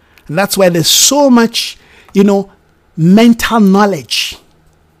 And that's why there's so much, mental knowledge.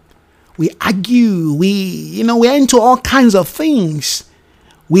 We argue, we're into all kinds of things.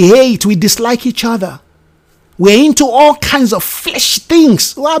 We hate, we dislike each other. We're into all kinds of flesh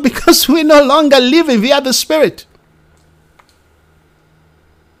things. Why? Because we're no longer living via the Spirit.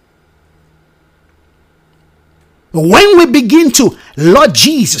 But when we begin to, Lord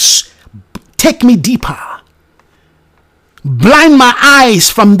Jesus, take me deeper. Blind my eyes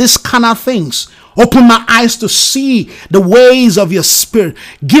from these kind of things. Open my eyes to see the ways of your Spirit.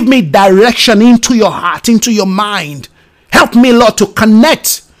 Give me direction into your heart, into your mind. Help me, Lord, to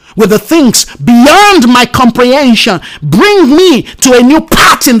connect with the things beyond my comprehension. Bring me to a new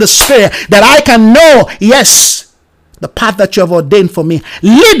path in the Spirit that I can know, yes, the path that you have ordained for me.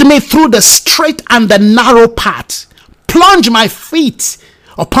 Lead me through the straight and the narrow path. Plunge my feet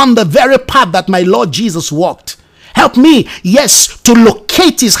upon the very path that my Lord Jesus walked. Help me, yes, to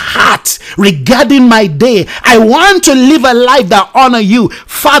locate his heart regarding my day. I want to live a life that honor you.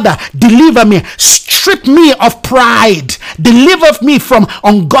 Father, deliver me. Strip me of pride. Deliver me from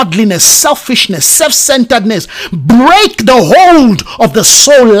ungodliness, selfishness, self-centeredness. Break the hold of the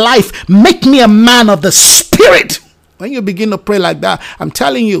soul life. Make me a man of the Spirit. When you begin to pray like that, I'm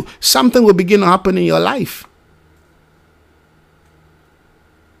telling you, something will begin to happen in your life.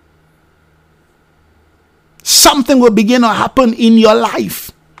 Something will begin to happen in your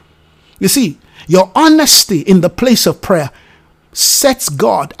life. You see, your honesty in the place of prayer sets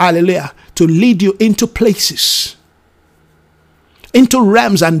God, hallelujah, to lead you into places, into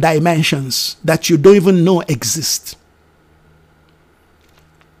realms and dimensions that you don't even know exist.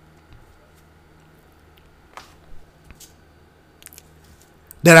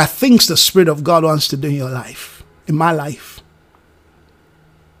 There are things the Spirit of God wants to do in your life, in my life.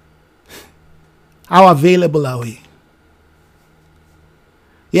 How available are we?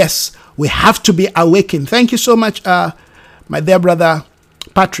 Yes, we have to be awakened. Thank you so much, my dear brother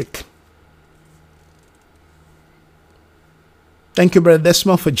Patrick. Thank you, Brother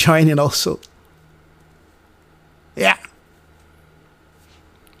Desmond, for joining also. Yeah.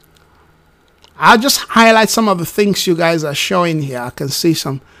 I'll just highlight some of the things you guys are showing here. I can see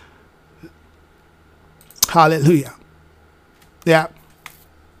some. Hallelujah. Yeah.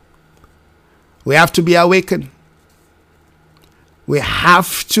 We have to be awakened. We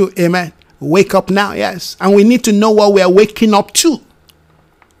have to, amen, wake up now, yes. And we need to know what we are waking up to.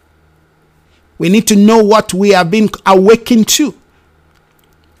 We need to know what we have been awakened to.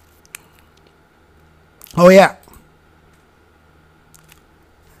 Oh, yeah.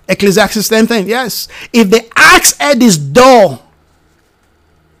 Ecclesiastes 10:10, yes. If the axe head is dull,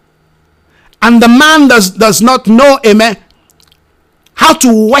 and the man does not know, amen, how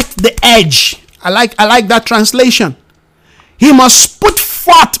to whet the edge. I like that translation. He must put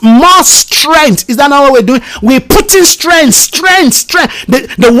forth more strength. Is that not what we're doing? We're putting strength.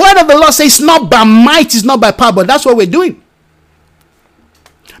 The word of the Lord says not by might, it's not by power, but that's what we're doing.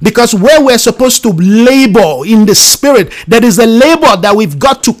 Because where we're supposed to labor in the Spirit, there is a labor that we've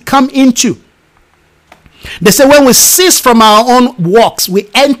got to come into. They say when we cease from our own works, we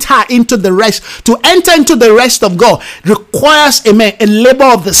enter into the rest. To enter into the rest of God requires, amen, a labor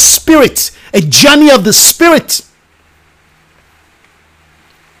of the Spirit, a journey of the Spirit.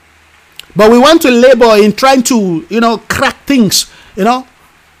 But we want to labor in trying to, crack things,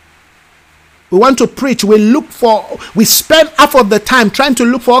 We want to preach. We spend half of the time trying to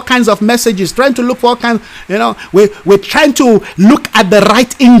look for all kinds of messages, trying to look for all kinds, we're trying to look at the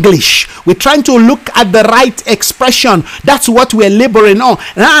right English. We're trying to look at the right expression. That's what we're laboring on.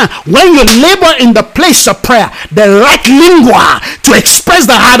 When you labor in the place of prayer, the right lingua to express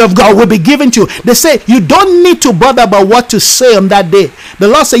the heart of God will be given to you. They say you don't need to bother about what to say on that day. The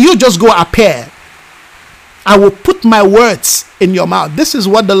Lord said, you just go appear. I will put my words in your mouth. This is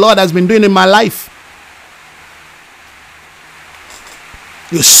what the Lord has been doing in my life.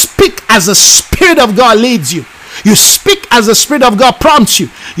 You speak as the Spirit of God leads you. You speak as the Spirit of God prompts you.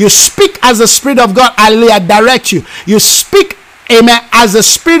 You speak as the Spirit of God directs you. You speak, amen, as the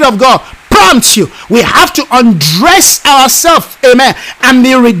Spirit of God prompts you. We have to undress ourselves, amen, and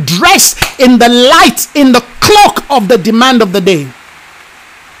be redressed in the light, in the cloak of the demand of the day.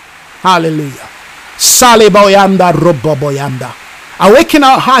 Hallelujah. Awaken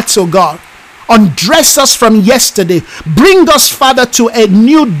our hearts, O God. Undress us from yesterday. Bring us, Father, to a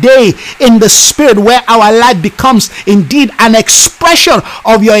new day in the Spirit where our life becomes indeed an expression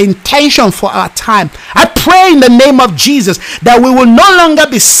of your intention for our time. I pray in the name of Jesus that we will no longer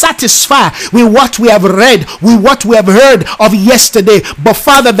be satisfied with what we have read, with what we have heard of yesterday, but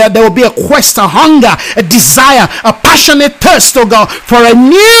Father, that there will be a quest, a hunger, a desire, a passionate thirst, oh God, for a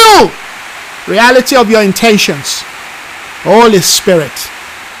new reality of your intentions. Holy Spirit.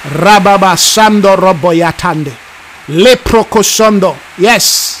 Rababa Sando Roboyatande. Leprokosondo.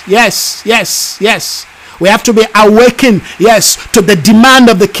 Yes. We have to be awakened, to the demand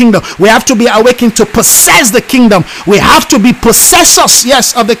of the kingdom. We have to be awakened to possess the kingdom. We have to be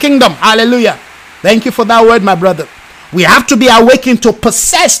possessors, of the kingdom. Hallelujah. Thank you for that word, my brother. We have to be awakened to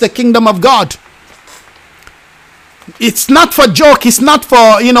possess the kingdom of God. It's not for joke. It's not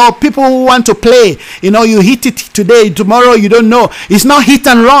for, people who want to play. You hit it today, tomorrow you don't know. It's not hit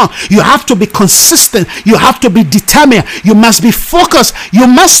and run. You have to be consistent. You have to be determined. You must be focused. You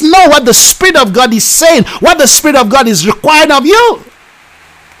must know what the Spirit of God is saying, what the Spirit of God is requiring of you.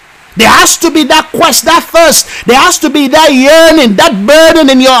 There has to be that quest, that thirst. There has to be that yearning, that burden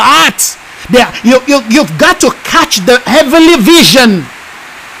in your heart. You've got to catch the heavenly vision.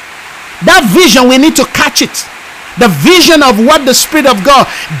 That vision, we need to catch it. The vision of what the Spirit of God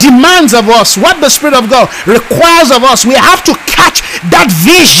demands of us, what the Spirit of God requires of us. We have to catch that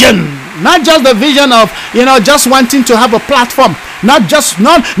vision. Not just the vision of, just wanting to have a platform. Not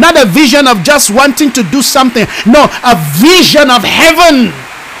a vision of just wanting to do something. No, a vision of heaven.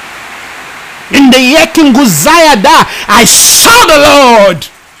 In the year King Uzziah died, I saw the Lord.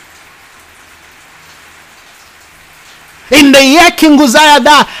 In the year King Uzziah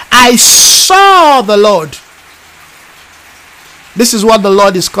died, I saw the Lord. This is what the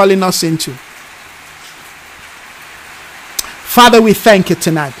Lord is calling us into. Father, we thank you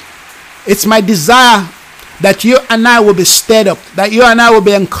tonight. It's my desire that you and I will be stirred up, that you and I will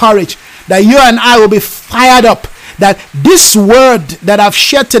be encouraged, that you and I will be fired up, that this word that I've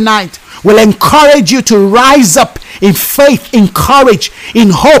shared tonight will encourage you to rise up in faith, in courage, in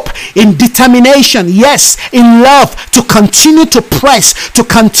hope, in determination, in love, to continue to press, to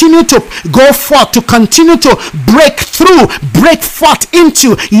continue to go forth, to continue to break forth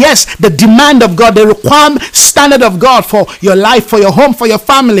into, the demand of God, the requirement, standard of God for your life, for your home, for your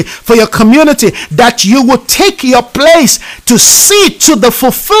family, for your community, that you will take your place to see to the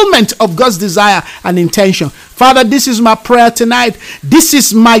fulfillment of God's desire and intention. Father, this is my prayer tonight. This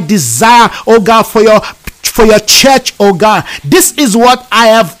is my desire, oh God, for your church, oh God. This is what I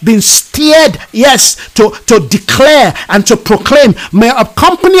have been steered, to declare and to proclaim. May a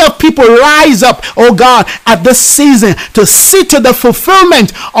company of people rise up, oh God, at this season to see to the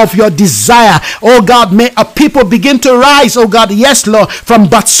fulfillment of your desire. Oh God, may a people begin to rise, oh God, Lord, from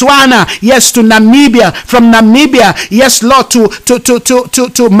Botswana, to Namibia, from Namibia, Lord,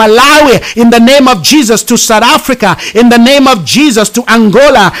 to Malawi, in the name of Jesus, to South Africa, in the name of Jesus, to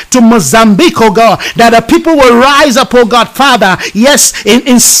Angola, to Mozambique, oh God, that the people will rise up, oh God, Father,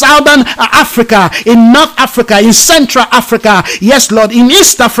 in Southern Africa, in North Africa, in Central Africa, Lord, in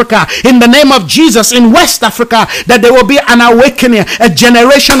East Africa, in the name of Jesus, in West Africa, that there will be an awakening, a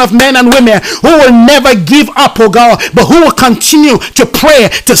generation of men and women who will never give up, oh God, but who will continue to pray,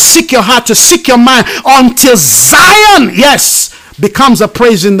 to seek your heart, to seek your mind, until Zion, becomes a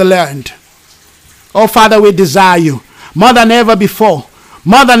praise in the land. Oh Father, we desire you more than ever before.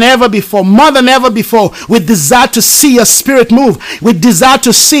 More than ever before, more than ever before, we desire to see your spirit move. We desire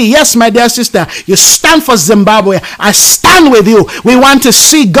to see, yes, my dear sister, you stand for Zimbabwe. I stand with you. We want to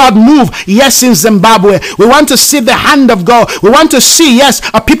see God move, yes, in Zimbabwe. We want to see the hand of God. We want to see, yes,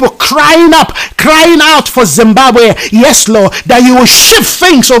 people crying out for Zimbabwe. Yes, Lord, that you will shift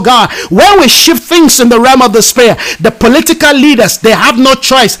things, oh God. When we shift things in the realm of the spirit, the political leaders, they have no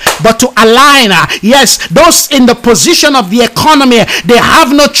choice but to align. Yes, those in the position of the economy, they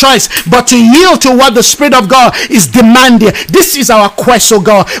have no choice but to yield to what the Spirit of God is demanding. This is our quest, oh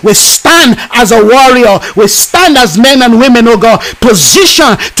God. We stand as a warrior. We stand as men and women, oh God,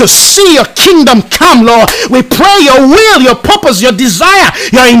 positioned to see your kingdom come, Lord. We pray your will, your purpose, your desire,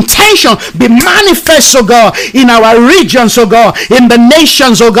 your intention be manifest, oh God, in our regions, oh God, in the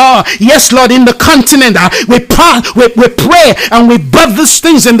nations, oh God. Yes, Lord, in the continent. We pray and we birth these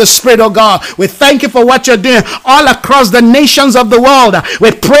things in the Spirit, oh God. We thank you for what you're doing all across the nations of the world.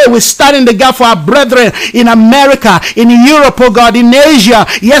 We pray, we stand in the gap for our brethren in America, in Europe, oh God, in Asia,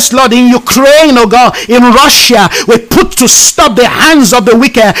 yes, Lord, in Ukraine, oh God, in Russia. We put to stop the hands of the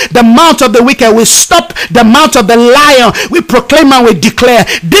wicked, the mouth of the wicked. We stop the mouth of the lion. We proclaim and we declare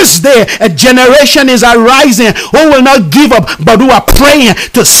this day a generation is arising who will not give up, but who are praying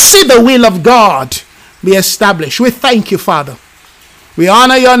to see the will of God be established. We thank you, Father. We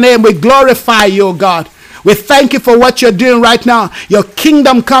honor your name. We glorify you, oh God. We thank you for what you're doing right now. Your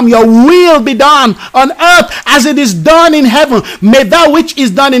kingdom come, your will be done on earth as it is done in heaven. May that which is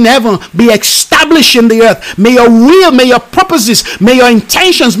done in heaven be established in the earth. May your will, may your purposes, may your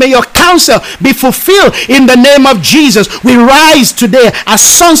intentions, may your counsel be fulfilled in the name of Jesus. We rise today as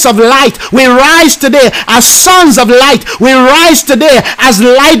sons of light. We rise today as sons of light. We rise today as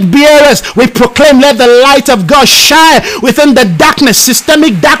light bearers. We proclaim, let the light of God shine within the darkness,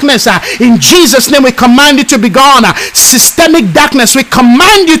 systemic darkness. In Jesus' name we command you to be gone. Systemic darkness, we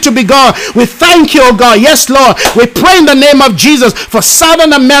command you to be gone. We thank you, oh God. Yes, Lord. We pray in the name of Jesus for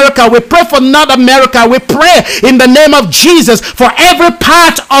Southern America. We pray for North America. We pray in the name of Jesus for every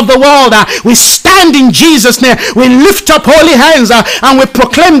part of the world. We stand in Jesus' name. We lift up holy hands and we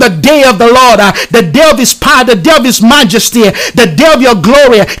proclaim the day of the Lord, the day of his power, the day of his majesty, the day of your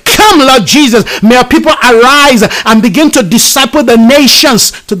glory. Come, Lord Jesus. May our people arise and begin to disciple the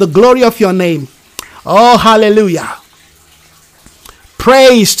nations to the glory of your name. Oh, hallelujah.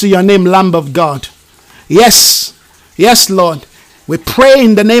 Praise to your name, Lamb of God. Yes, yes, Lord. We pray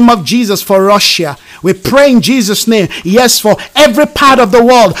in the name of Jesus for Russia. We pray in Jesus' name, yes, for every part of the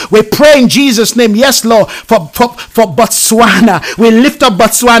world. We pray in Jesus' name, yes, Lord, for Botswana. We lift up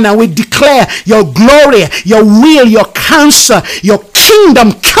Botswana. We declare your glory, your will, your counsel, your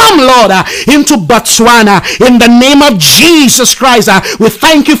kingdom come, Lord, into Botswana in the name of Jesus Christ. We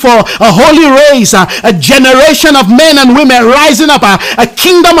thank you for a holy race, a generation of men and women rising up, a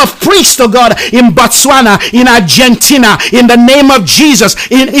kingdom of priests, oh God, in Botswana, in Argentina, in the name of Jesus,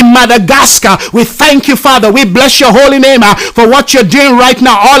 in Madagascar. We thank you, Father. We bless your holy name for what you're doing right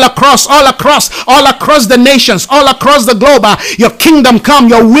now all across the nations, all across the globe. Your kingdom come,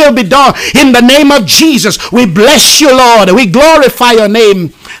 your will be done in the name of Jesus. We bless you, Lord. We glorify your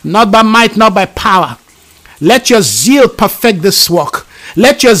name, not by might, not by power. Let your zeal perfect this work.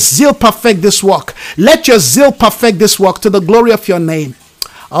 Let your zeal perfect this work. Let your zeal perfect this work to the glory of your name.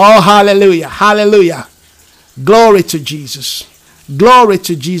 Oh, hallelujah, hallelujah. Glory to Jesus. Glory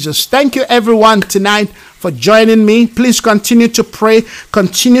to Jesus. Thank you, everyone, tonight for joining me. Please continue to pray.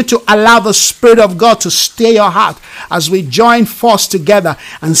 Continue to allow the Spirit of God to stir your heart as we join force together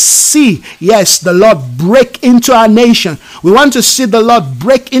and see, yes, the Lord break into our nation. We want to see the Lord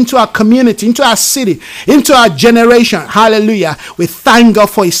break into our community, into our city, into our generation. Hallelujah. We thank God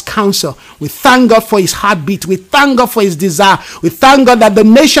for his counsel. We thank God for his heartbeat. We thank God for his desire. We thank God that the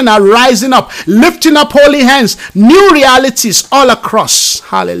nation are rising up, lifting up holy hands, new realities all across.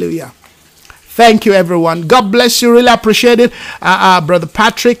 Hallelujah. Thank you, everyone. God bless you. Really appreciate it. Brother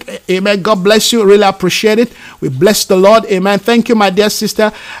Patrick, amen. God bless you. Really appreciate it. We bless the Lord. Amen. Thank you, my dear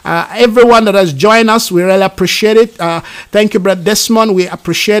sister. Everyone that has joined us, we really appreciate it. Thank you, Brother Desmond. We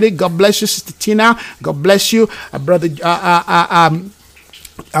appreciate it. God bless you, Sister Tina. God bless you, Brother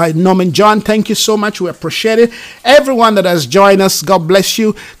Norman John, thank you so much. We appreciate it. Everyone that has joined us, God bless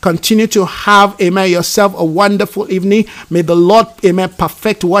you. Continue to have, amen, yourself a wonderful evening. May the Lord, amen,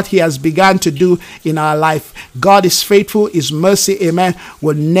 perfect what he has begun to do in our life. God is faithful. His mercy, amen,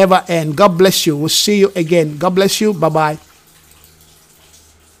 will never end. God bless you. We'll see you again. God bless you. Bye-bye.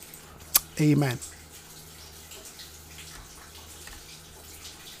 Amen.